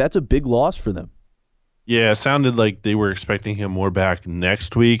 BLG. Like, that's a big loss for them. Yeah, it sounded like they were expecting him more back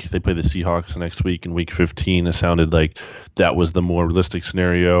next week. They play the Seahawks next week in Week 15. It sounded like that was the more realistic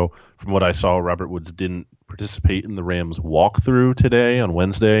scenario. From what I saw, Robert Woods didn't participate in the Rams walkthrough today on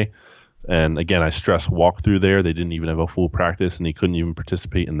Wednesday. And again, I stress walkthrough there. They didn't even have a full practice, and he couldn't even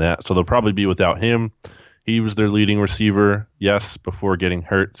participate in that. So they'll probably be without him. He was their leading receiver, yes, before getting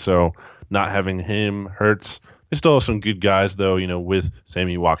hurt. So not having him hurts. They still have some good guys, though, with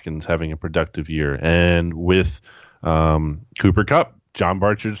Sammy Watkins having a productive year. And with Cooper Kupp, John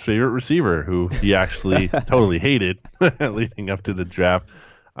Barchard's favorite receiver, who he actually totally hated leading up to the draft.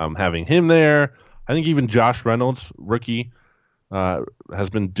 Having him there. I think even Josh Reynolds, rookie, has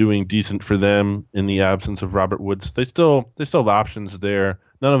been doing decent for them in the absence of Robert Woods. They still have options there.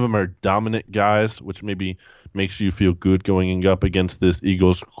 None of them are dominant guys, which maybe makes you feel good going up against this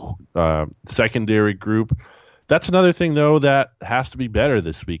Eagles secondary group. That's another thing, though, that has to be better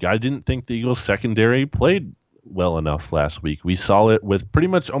this week. I didn't think the Eagles secondary played well enough last week. We saw it with pretty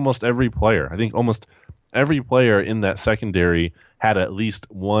much almost every player. I think almost every player in that secondary had at least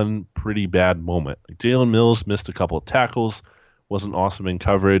one pretty bad moment. Like Jalen Mills missed a couple of tackles, wasn't awesome in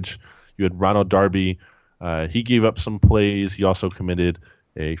coverage. You had Ronald Darby. He gave up some plays. He also committed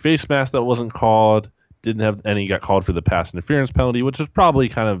a face mask that wasn't called. Didn't have any, got called for the pass interference penalty, which is probably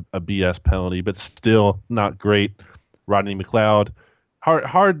kind of a BS penalty, but still not great. Rodney McLeod,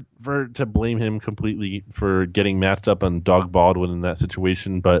 hard to blame him completely for getting matched up on Doug Baldwin in that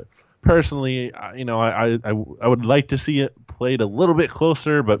situation, but personally, I would like to see it played a little bit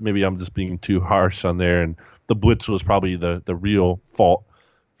closer, but maybe I'm just being too harsh on there, and the blitz was probably the real fault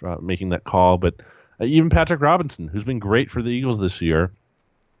for making that call. But Even Patrick Robinson, who's been great for the Eagles this year.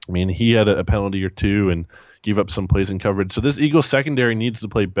 I mean, he had a penalty or two and gave up some plays in coverage. So this Eagles secondary needs to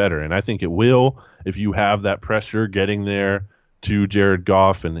play better, and I think it will if you have that pressure getting there to Jared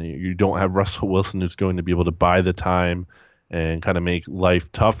Goff and you don't have Russell Wilson who's going to be able to buy the time and kind of make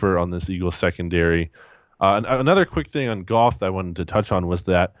life tougher on this Eagles secondary. Another quick thing on Goff that I wanted to touch on was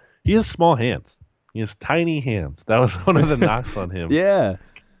that he has small hands. He has tiny hands. That was one of the knocks on him. Yeah.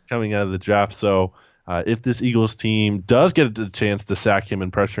 Coming out of the draft. So if this Eagles team does get a chance to sack him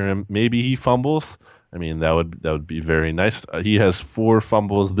and pressure him, maybe he fumbles. I mean, that would be very nice. He has 4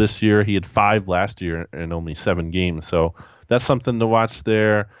 fumbles this year. He had 5 last year in only 7 games. So that's something to watch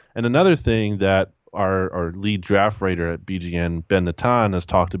there. And another thing that our lead draft writer at BGN, Ben Natan, has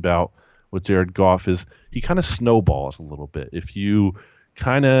talked about with Jared Goff is he kind of snowballs a little bit. If you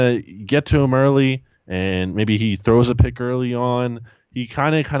kind of get to him early and maybe he throws a pick early on, he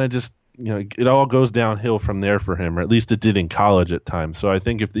kind of just, it all goes downhill from there for him, or at least it did in college at times. So I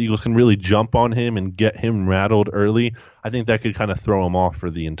think if the Eagles can really jump on him and get him rattled early, I think that could kind of throw him off for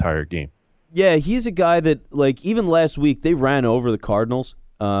the entire game. Yeah, he's a guy that, even last week, they ran over the Cardinals,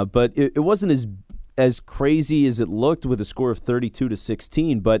 but it wasn't as crazy as it looked with a score of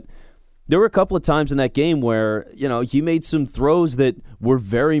 32-16, but there were a couple of times in that game where, he made some throws that were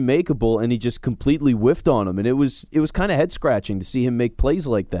very makeable and he just completely whiffed on them. And it was kind of head-scratching to see him make plays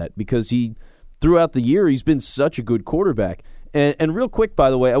like that because throughout the year, he's been such a good quarterback. And real quick, by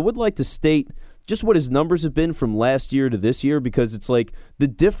the way, I would like to state just what his numbers have been from last year to this year because it's the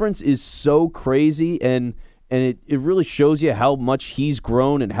difference is so crazy and it really shows you how much he's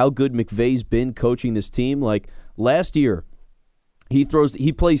grown and how good McVay's been coaching this team. Last year, he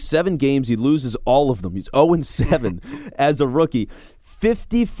plays 7 games. He loses all of them. He's 0-7 as a rookie.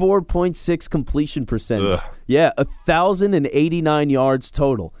 54.6 completion percentage. Ugh. Yeah, 1,089 yards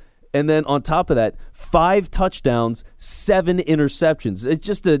total. And then on top of that, 5 touchdowns, 7 interceptions. It's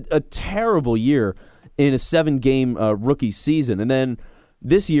just a terrible year in a 7-game rookie season. And then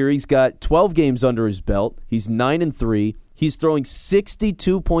this year he's got 12 games under his belt. He's 9-3. He's throwing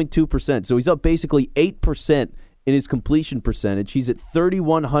 62.2%. So he's up basically 8% in his completion percentage. He's at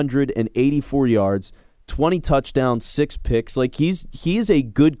 3,184 yards, 20 touchdowns, 6 picks. He is a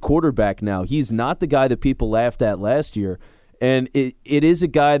good quarterback now. He's not the guy that people laughed at last year. And it is a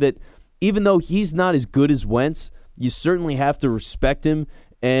guy that, even though he's not as good as Wentz, you certainly have to respect him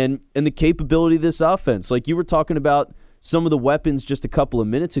and the capability of this offense. You were talking about some of the weapons just a couple of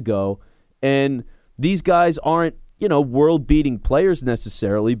minutes ago, and these guys aren't, world-beating players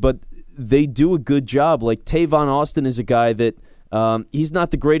necessarily, but they do a good job. Tavon Austin is a guy that he's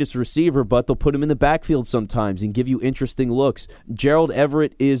not the greatest receiver, but they'll put him in the backfield sometimes and give you interesting looks. Gerald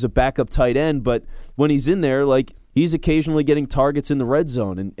Everett is a backup tight end, but when he's in there, he's occasionally getting targets in the red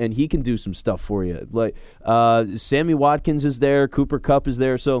zone, and he can do some stuff for you. Sammy Watkins is there, Cooper Kupp is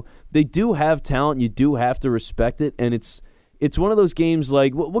there, so they do have talent. You do have to respect it, and it's one of those games.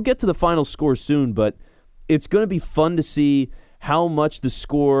 We'll get to the final score soon, but it's going to be fun to see how much the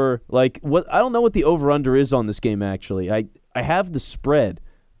score, I don't know what the over-under is on this game, actually. I have the spread,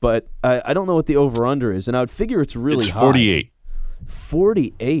 but I don't know what the over-under is, and I would figure it's really high. 48.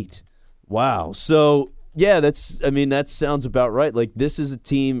 48. Wow. So, yeah, that sounds about right. This is a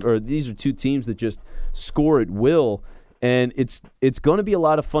team, or these are 2 teams that just score at will, and it's going to be a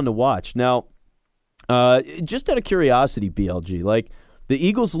lot of fun to watch. Now, just out of curiosity, BLG, the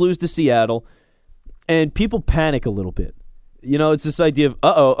Eagles lose to Seattle, and people panic a little bit. It's this idea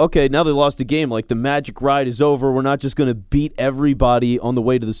of, okay, now they lost a game. The magic ride is over. We're not just going to beat everybody on the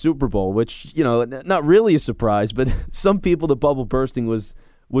way to the Super Bowl, which, not really a surprise, but some people, the bubble bursting was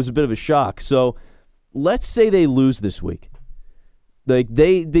a bit of a shock. So let's say they lose this week.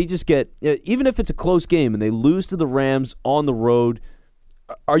 They just get, even if it's a close game and they lose to the Rams on the road,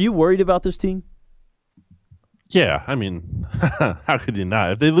 are you worried about this team? Yeah, how could you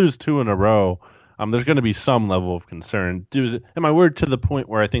not? If they lose 2 in a row, there's going to be some level of concern. Am I worried to the point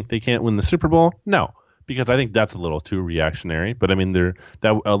where I think they can't win the Super Bowl? No, because I think that's a little too reactionary. But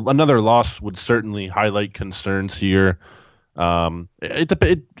another loss would certainly highlight concerns here.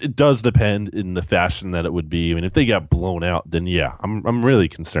 It does depend in the fashion that it would be. If they got blown out, then yeah, I'm really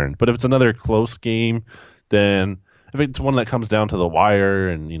concerned. But if it's another close game, then if it's one that comes down to the wire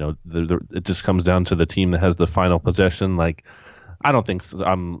and it just comes down to the team that has the final possession, I don't think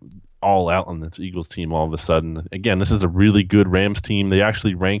I'm all out on this Eagles team all of a sudden. Again, this is a really good Rams team. They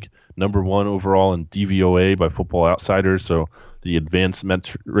actually rank number 1 overall in DVOA by Football Outsiders, so the advanced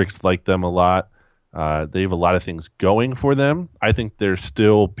metrics like them a lot. They have a lot of things going for them. I think they're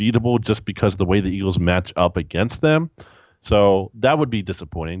still beatable just because the way the Eagles match up against them. So that would be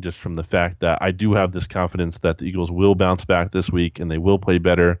disappointing just from the fact that I do have this confidence that the Eagles will bounce back this week and they will play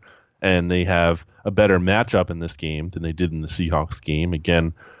better, and they have a better matchup in this game than they did in the Seahawks game.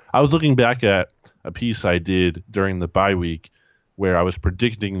 Again, I was looking back at a piece I did during the bye week where I was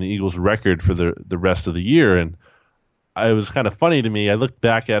predicting the Eagles' record for the rest of the year, and it was kind of funny to me. I looked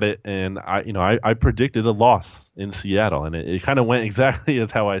back at it, and I predicted a loss in Seattle, and it kind of went exactly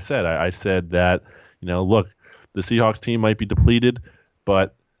as how I said. I said that, look, the Seahawks team might be depleted,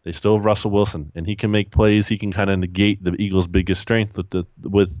 but they still have Russell Wilson, and he can make plays. He can kind of negate the Eagles' biggest strength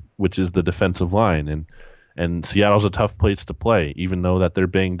which is the defensive line, and Seattle's a tough place to play, even though that they're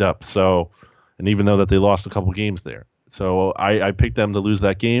banged up. So, and even though that they lost a couple games there, so I picked them to lose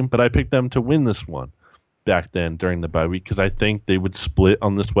that game, but I picked them to win this one back then during the bye week because I think they would split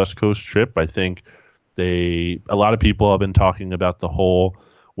on this West Coast trip. I think a lot of people have been talking about the whole,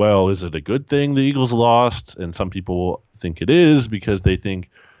 well, is it a good thing the Eagles lost? And some people think it is because they think,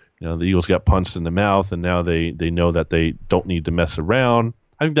 the Eagles got punched in the mouth and now they know that they don't need to mess around.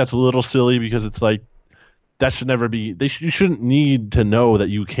 I think that's a little silly because it's like that should never be. You shouldn't need to know that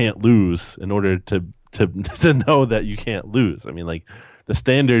you can't lose in order to know that you can't lose. I mean, like the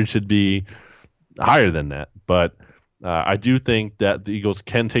standard should be higher than that. But I do think that the Eagles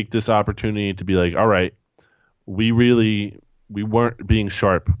can take this opportunity to be like, all right, we weren't being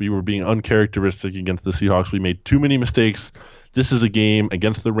sharp. We were being uncharacteristic against the Seahawks. We made too many mistakes. This is a game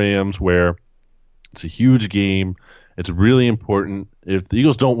against the Rams where it's a huge game. It's really important. If the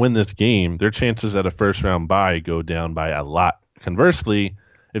Eagles don't win this game, their chances at a first-round bye go down by a lot. Conversely,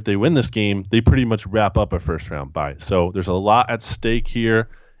 if they win this game, they pretty much wrap up a first-round bye. So there's a lot at stake here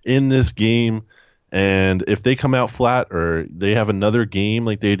in this game. And if they come out flat or they have another game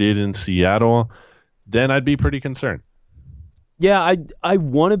like they did in Seattle, then I'd be pretty concerned. Yeah, I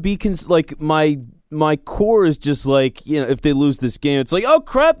want to be my core is just like, if they lose this game, it's like, oh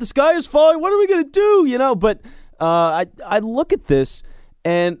crap, the sky is falling. What are we gonna do? But I look at this,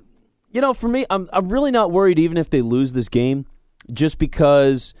 and for me, I'm really not worried even if they lose this game, just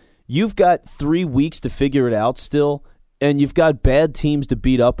because you've got 3 weeks to figure it out still, and you've got bad teams to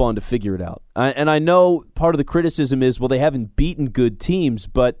beat up on to figure it out. And I know part of the criticism is, well, they haven't beaten good teams,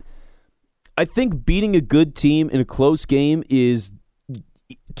 but I think beating a good team in a close game is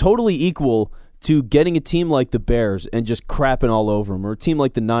totally equal to getting a team like the Bears and just crapping all over them, or a team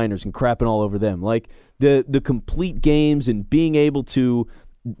like the Niners and crapping all over them. Like the complete games and being able to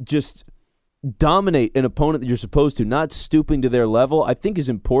just dominate an opponent that you're supposed to, not stooping to their level, I think is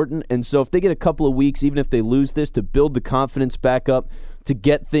important. And so if they get a couple of weeks, even if they lose this, to build the confidence back up, to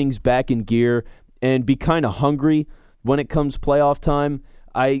get things back in gear and be kind of hungry when it comes playoff time,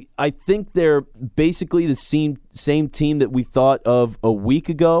 I think they're basically the same team that we thought of a week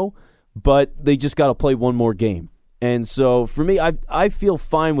ago, but they just got to play one more game. And so for me, I feel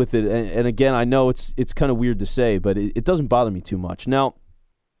fine with it. And again, I know it's kind of weird to say, but it doesn't bother me too much. Now,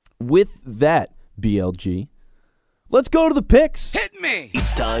 with that, BLG, let's go to the picks. Hit me!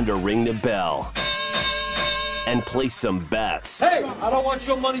 It's time to ring the bell and place some bets. Hey, I don't want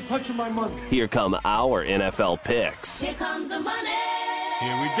your money punching my money. Here come our NFL picks. Here comes the money.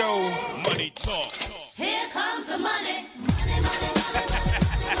 Here we go. Money talk. Here comes the money.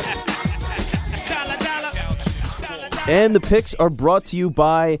 And the picks are brought to you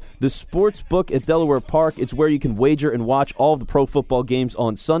by the Sportsbook at Delaware Park. It's where you can wager and watch all of the pro football games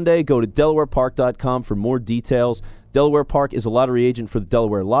on Sunday. Go to DelawarePark.com for more details. Delaware Park is a lottery agent for the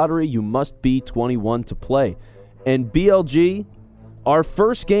Delaware Lottery. You must be 21 to play. And BLG, our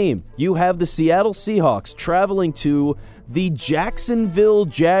first game, you have the Seattle Seahawks traveling to the Jacksonville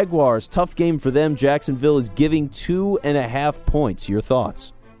Jaguars. Tough game for them. Jacksonville is giving 2.5 points. Your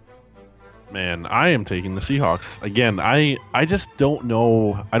thoughts? Man, I am taking the Seahawks. Again, I just don't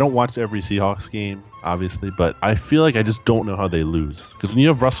know. I don't watch every Seahawks game, obviously, but I feel like I just don't know how they lose. Because when you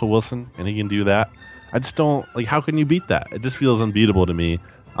have Russell Wilson and he can do that, I just don't, how can you beat that? It just feels unbeatable to me.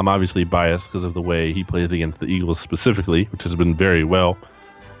 I'm obviously biased because of the way he plays against the Eagles specifically, which has been very well.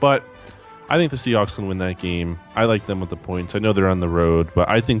 But I think the Seahawks can win that game. I like them with the points. I know they're on the road, but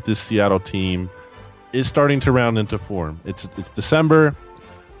I think this Seattle team is starting to round into form. It's December.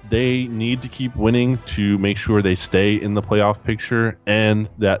 They need to keep winning to make sure they stay in the playoff picture and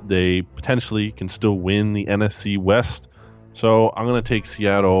that they potentially can still win the NFC West. So I'm going to take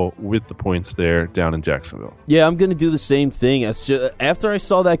Seattle with the points there down in Jacksonville. Yeah, I'm going to do the same thing. After I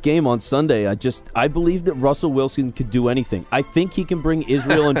saw that game on Sunday, I believe that Russell Wilson could do anything. I think he can bring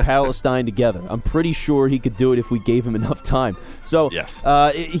Israel and Palestine together. I'm pretty sure he could do it if we gave him enough time. So yes.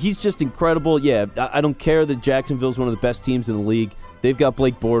 He's just incredible. Yeah, I don't care that Jacksonville's one of the best teams in the league. They've got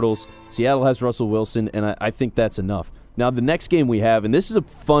Blake Bortles. Seattle has Russell Wilson, and I think that's enough. Now, the next game we have, and this is a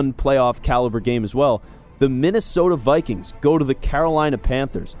fun playoff caliber game as well, the Minnesota Vikings go to the Carolina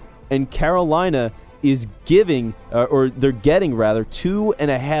Panthers. And Carolina is getting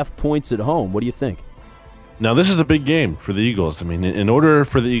 2.5 points at home. What do you think? Now, this is a big game for the Eagles. I mean, in order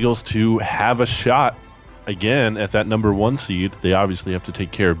for the Eagles to have a shot again at that number 1 seed, they obviously have to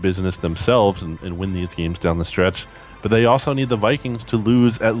take care of business themselves and win these games down the stretch. But they also need the Vikings to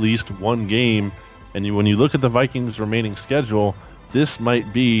lose at least one game. And when you look at the Vikings' remaining schedule, this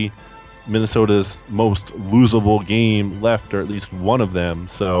might be Minnesota's most losable game left, or at least one of them.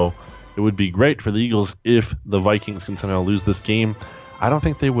 So it would be great for the Eagles if the Vikings can somehow lose this game. I don't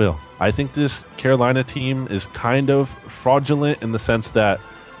think they will. I think this Carolina team is kind of fraudulent in the sense that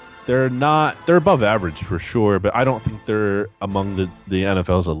they're above average for sure, but I don't think they're among the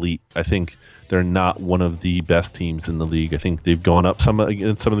NFL's elite. I think they're not one of the best teams in the league. I think they've gone up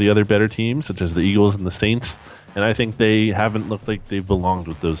against some of the other better teams, such as the Eagles and the Saints, and I think they haven't looked like they've belonged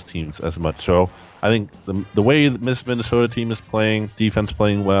with those teams as much. So I think the way this Minnesota team is playing, defense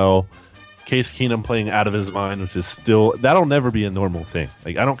playing well, Case Keenum playing out of his mind, which is still, that'll never be a normal thing.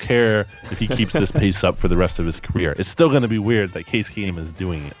 Like, I don't care if he keeps this pace up for the rest of his career. It's still going to be weird that Case Keenum is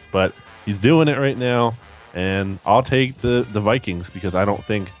doing it, but he's doing it right now, and I'll take the Vikings because I don't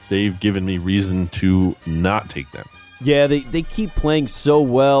think they've given me reason to not take them. Yeah, they keep playing so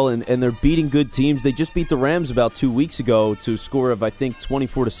well, and they're beating good teams. They just beat the Rams about 2 weeks ago to a score of, I think,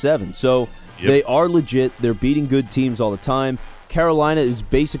 24-7. So They are legit. They're beating good teams all the time. Carolina is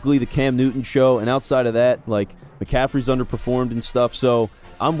basically the Cam Newton show, and outside of that, like, McCaffrey's underperformed and stuff, so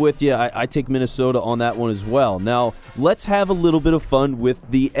I'm with you. I take Minnesota on that one as well. Now, let's have a little bit of fun with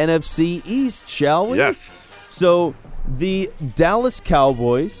the NFC East, shall we? Yes. So, the Dallas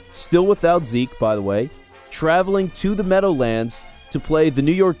Cowboys, still without Zeke, by the way, traveling to the Meadowlands to play the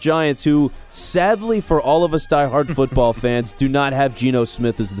New York Giants, who, sadly for all of us diehard football fans, do not have Geno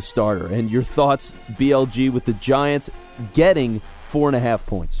Smith as the starter. And your thoughts, BLG, with the Giants getting 4.5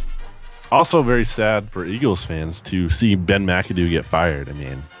 points? Also very sad for Eagles fans to see Ben McAdoo get fired. I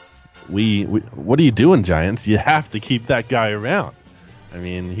mean, we what are you doing, Giants? You have to keep that guy around. I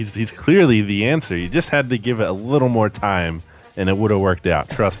mean, he's clearly the answer. You just had to give it a little more time, and it would have worked out.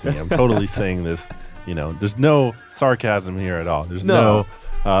 Trust me, I'm totally saying this. You know, there's no sarcasm here at all. There's no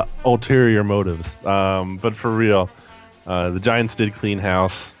ulterior motives. But for real, the Giants did clean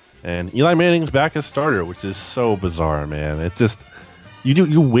house, and Eli Manning's back as starter, which is so bizarre, man. It's just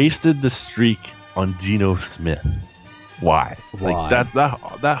you wasted the streak on Geno Smith. Why? Like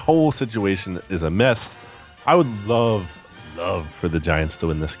that whole situation is a mess. I would love for the Giants to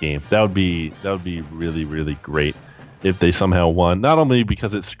win this game. That would be really, really great if they somehow won, not only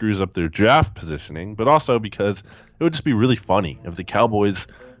because it screws up their draft positioning, but also because it would just be really funny if the Cowboys,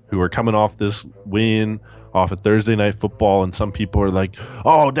 who are coming off this win off of Thursday Night Football, and some people are like,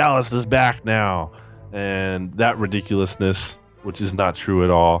 oh, Dallas is back now, and that ridiculousness, which is not true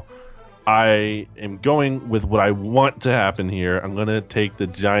at all. I am going with what I want to happen here. I'm going to take the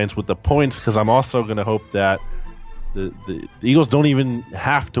Giants with the points because I'm also going to hope that the Eagles don't even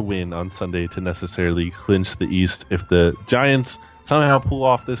have to win on Sunday to necessarily clinch the East. If the Giants somehow pull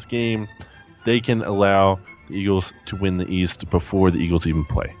off this game, they can allow the Eagles to win the East before the Eagles even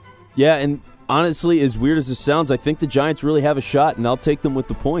play. Yeah, and honestly, as weird as this sounds, I think the Giants really have a shot, and I'll take them with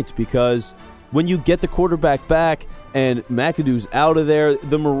the points because when you get the quarterback back and McAdoo's out of there,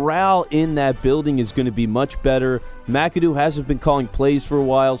 the morale in that building is going to be much better. McAdoo hasn't been calling plays for a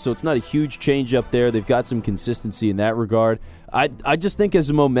while, so it's not a huge change up there. They've got some consistency in that regard. I just think as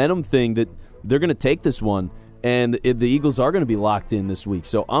a momentum thing that they're going to take this one, and the Eagles are going to be locked in this week.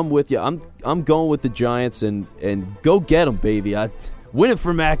 So I'm with you. I'm going with the Giants, and go get them, baby. Win it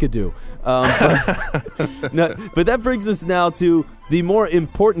for McAdoo. But that brings us now to the more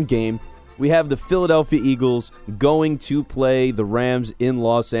important game. We have the Philadelphia Eagles going to play the Rams in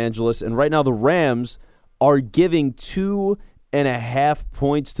Los Angeles. And right now the Rams are giving 2.5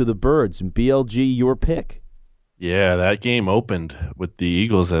 points to the Birds. And BLG, your pick. Yeah, that game opened with the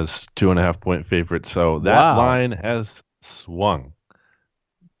Eagles as 2.5-point favorites. So that line has swung.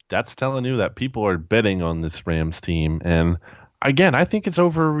 That's telling you that people are betting on this Rams team. And again, I think it's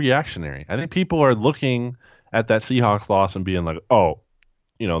overreactionary. I think people are looking at that Seahawks loss and being like, oh,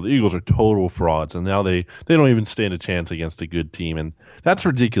 you know, the Eagles are total frauds, and now they don't even stand a chance against a good team, and that's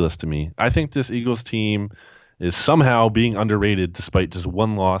ridiculous to me. I think this Eagles team is somehow being underrated despite just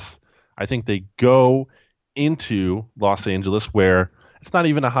one loss. I think they go into Los Angeles where it's not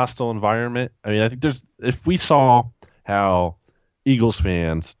even a hostile environment. I mean, I think if we saw how Eagles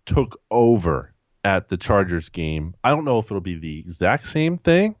fans took over at the Chargers game, I don't know if it'll be the exact same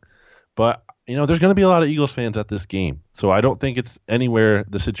thing, but there's going to be a lot of Eagles fans at this game. So I don't think it's anywhere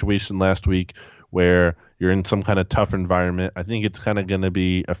the situation last week where you're in some kind of tough environment. I think it's kind of going to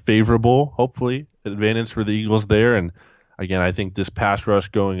be a favorable, hopefully, advantage for the Eagles there. And again, I think this pass rush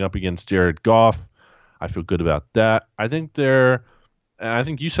going up against Jared Goff, I feel good about that. I think and I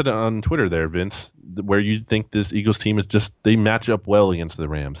think you said it on Twitter there, Vince, where you think this Eagles team is they match up well against the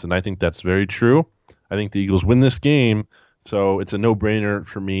Rams. And I think that's very true. I think the Eagles win this game. So it's a no-brainer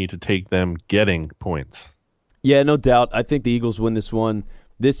for me to take them getting points. Yeah, no doubt. I think the Eagles win this one.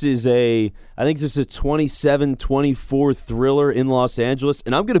 I think this is a 27-24 thriller in Los Angeles,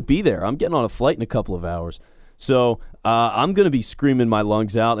 and I'm going to be there. I'm getting on a flight in a couple of hours. So I'm going to be screaming my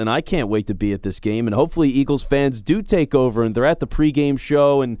lungs out, and I can't wait to be at this game. And hopefully Eagles fans do take over, and they're at the pregame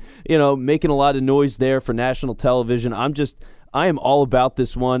show and, making a lot of noise there for national television. I am all about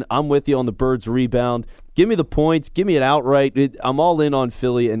this one. I'm with you on the Birds rebound. Give me the points. Give me it outright. I'm all in on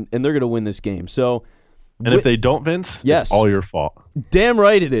Philly, and they're going to win this game. So, and if they don't, Vince, yes, it's all your fault. Damn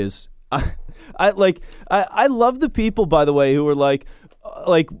right it is. I love the people, by the way, who are like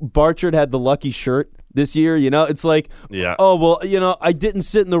Barchard had the lucky shirt this year. It's like, yeah. Oh well, I didn't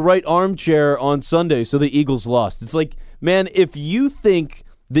sit in the right armchair on Sunday, so the Eagles lost. It's like, man, if you think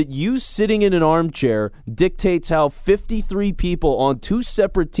that you sitting in an armchair dictates how 53 people on two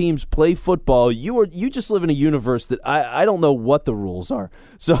separate teams play football, you just live in a universe that I don't know what the rules are.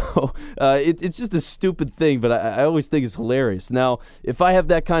 So it's just a stupid thing, but I always think it's hilarious. Now, if I have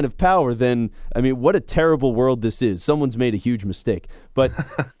that kind of power, then, what a terrible world this is. Someone's made a huge mistake. But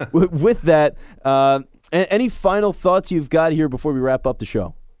with that, any final thoughts you've got here before we wrap up the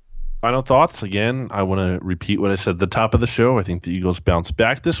show? Final thoughts. Again, I want to repeat what I said at the top of the show. I think the Eagles bounce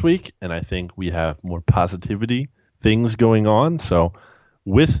back this week, and I think we have more positivity things going on. So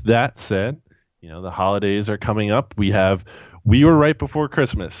with that said, the holidays are coming up. We were right before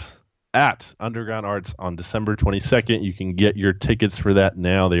Christmas at Underground Arts on December 22nd. You can get your tickets for that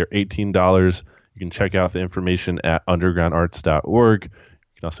now. They are $18. You can check out the information at undergroundarts.org. You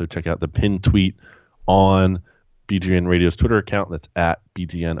can also check out the pinned tweet on BGN Radio's Twitter account. That's at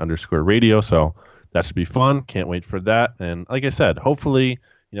BGN_radio. So that should be fun. Can't wait for that. And like I said, hopefully,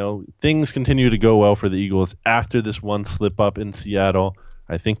 things continue to go well for the Eagles after this one slip up in Seattle.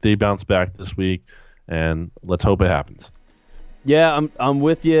 I think they bounce back this week, and let's hope it happens. Yeah, I'm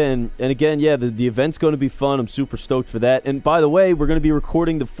with you. And again, yeah, the event's going to be fun. I'm super stoked for that. And by the way, we're going to be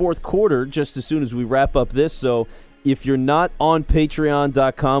recording the fourth quarter just as soon as we wrap up this. So if you're not on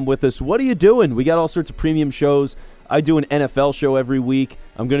patreon.com with us, what are you doing? We got all sorts of premium shows. I do an NFL show every week.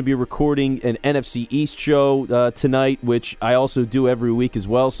 I'm going to be recording an NFC East show tonight, which I also do every week as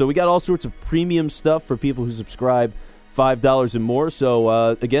well. So we got all sorts of premium stuff for people who subscribe $5 and more. So,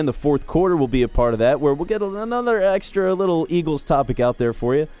 again, the fourth quarter will be a part of that, where we'll get another extra little Eagles topic out there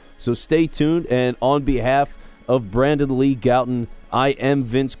for you. So stay tuned. And on behalf of Brandon Lee Gouton, I am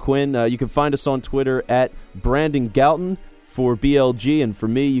Vince Quinn. You can find us on Twitter at Brandon Gouton for BLG, and for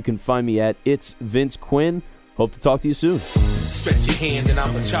me, you can find me at It's Vince Quinn. Hope to talk to you soon. Stretch your hand and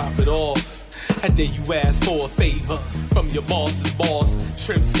I'ma chop it off. How dare you ask for a favor from your boss's boss?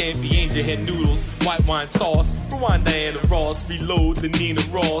 Shrimp, scampi, angel hair noodles, white wine sauce. Rewind Diana Ross, reload the Nina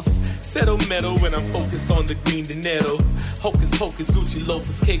Ross. Settle metal when I'm focused on the green dinero. Hocus pocus, Gucci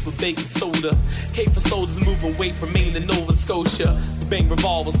Lopez, cake with baking soda. Cake for soldiers moving weight from Maine to Nova Scotia. Bang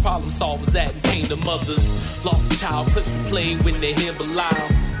revolvers, problem solvers, adding pain to mothers. Lost a child, clips replayed when they hear Belial.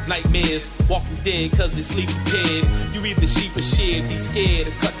 Nightmares, walking dead cause they sleep prepared. You either sheep or shed, be scared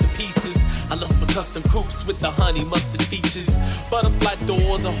and cut to pieces. I lust for custom coupes with the honey mustard features. Butterfly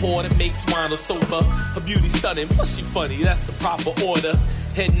doors, a whore that makes wine or sober. Her beauty stunning, plus she funny, that's the proper order.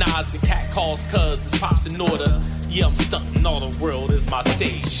 Head nods and cat calls cuz it's pops in order. Yeah, I'm stunting, all the world is my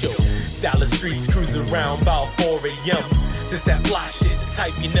stage show. Dallas streets cruising around about 4 a.m. Just that fly shit, the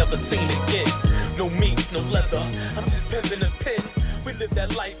type you never seen again. No meats, no leather, I'm just pimping a pen. We live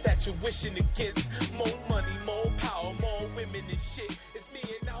that life that you're wishing against. More money, more power, more women and shit. It's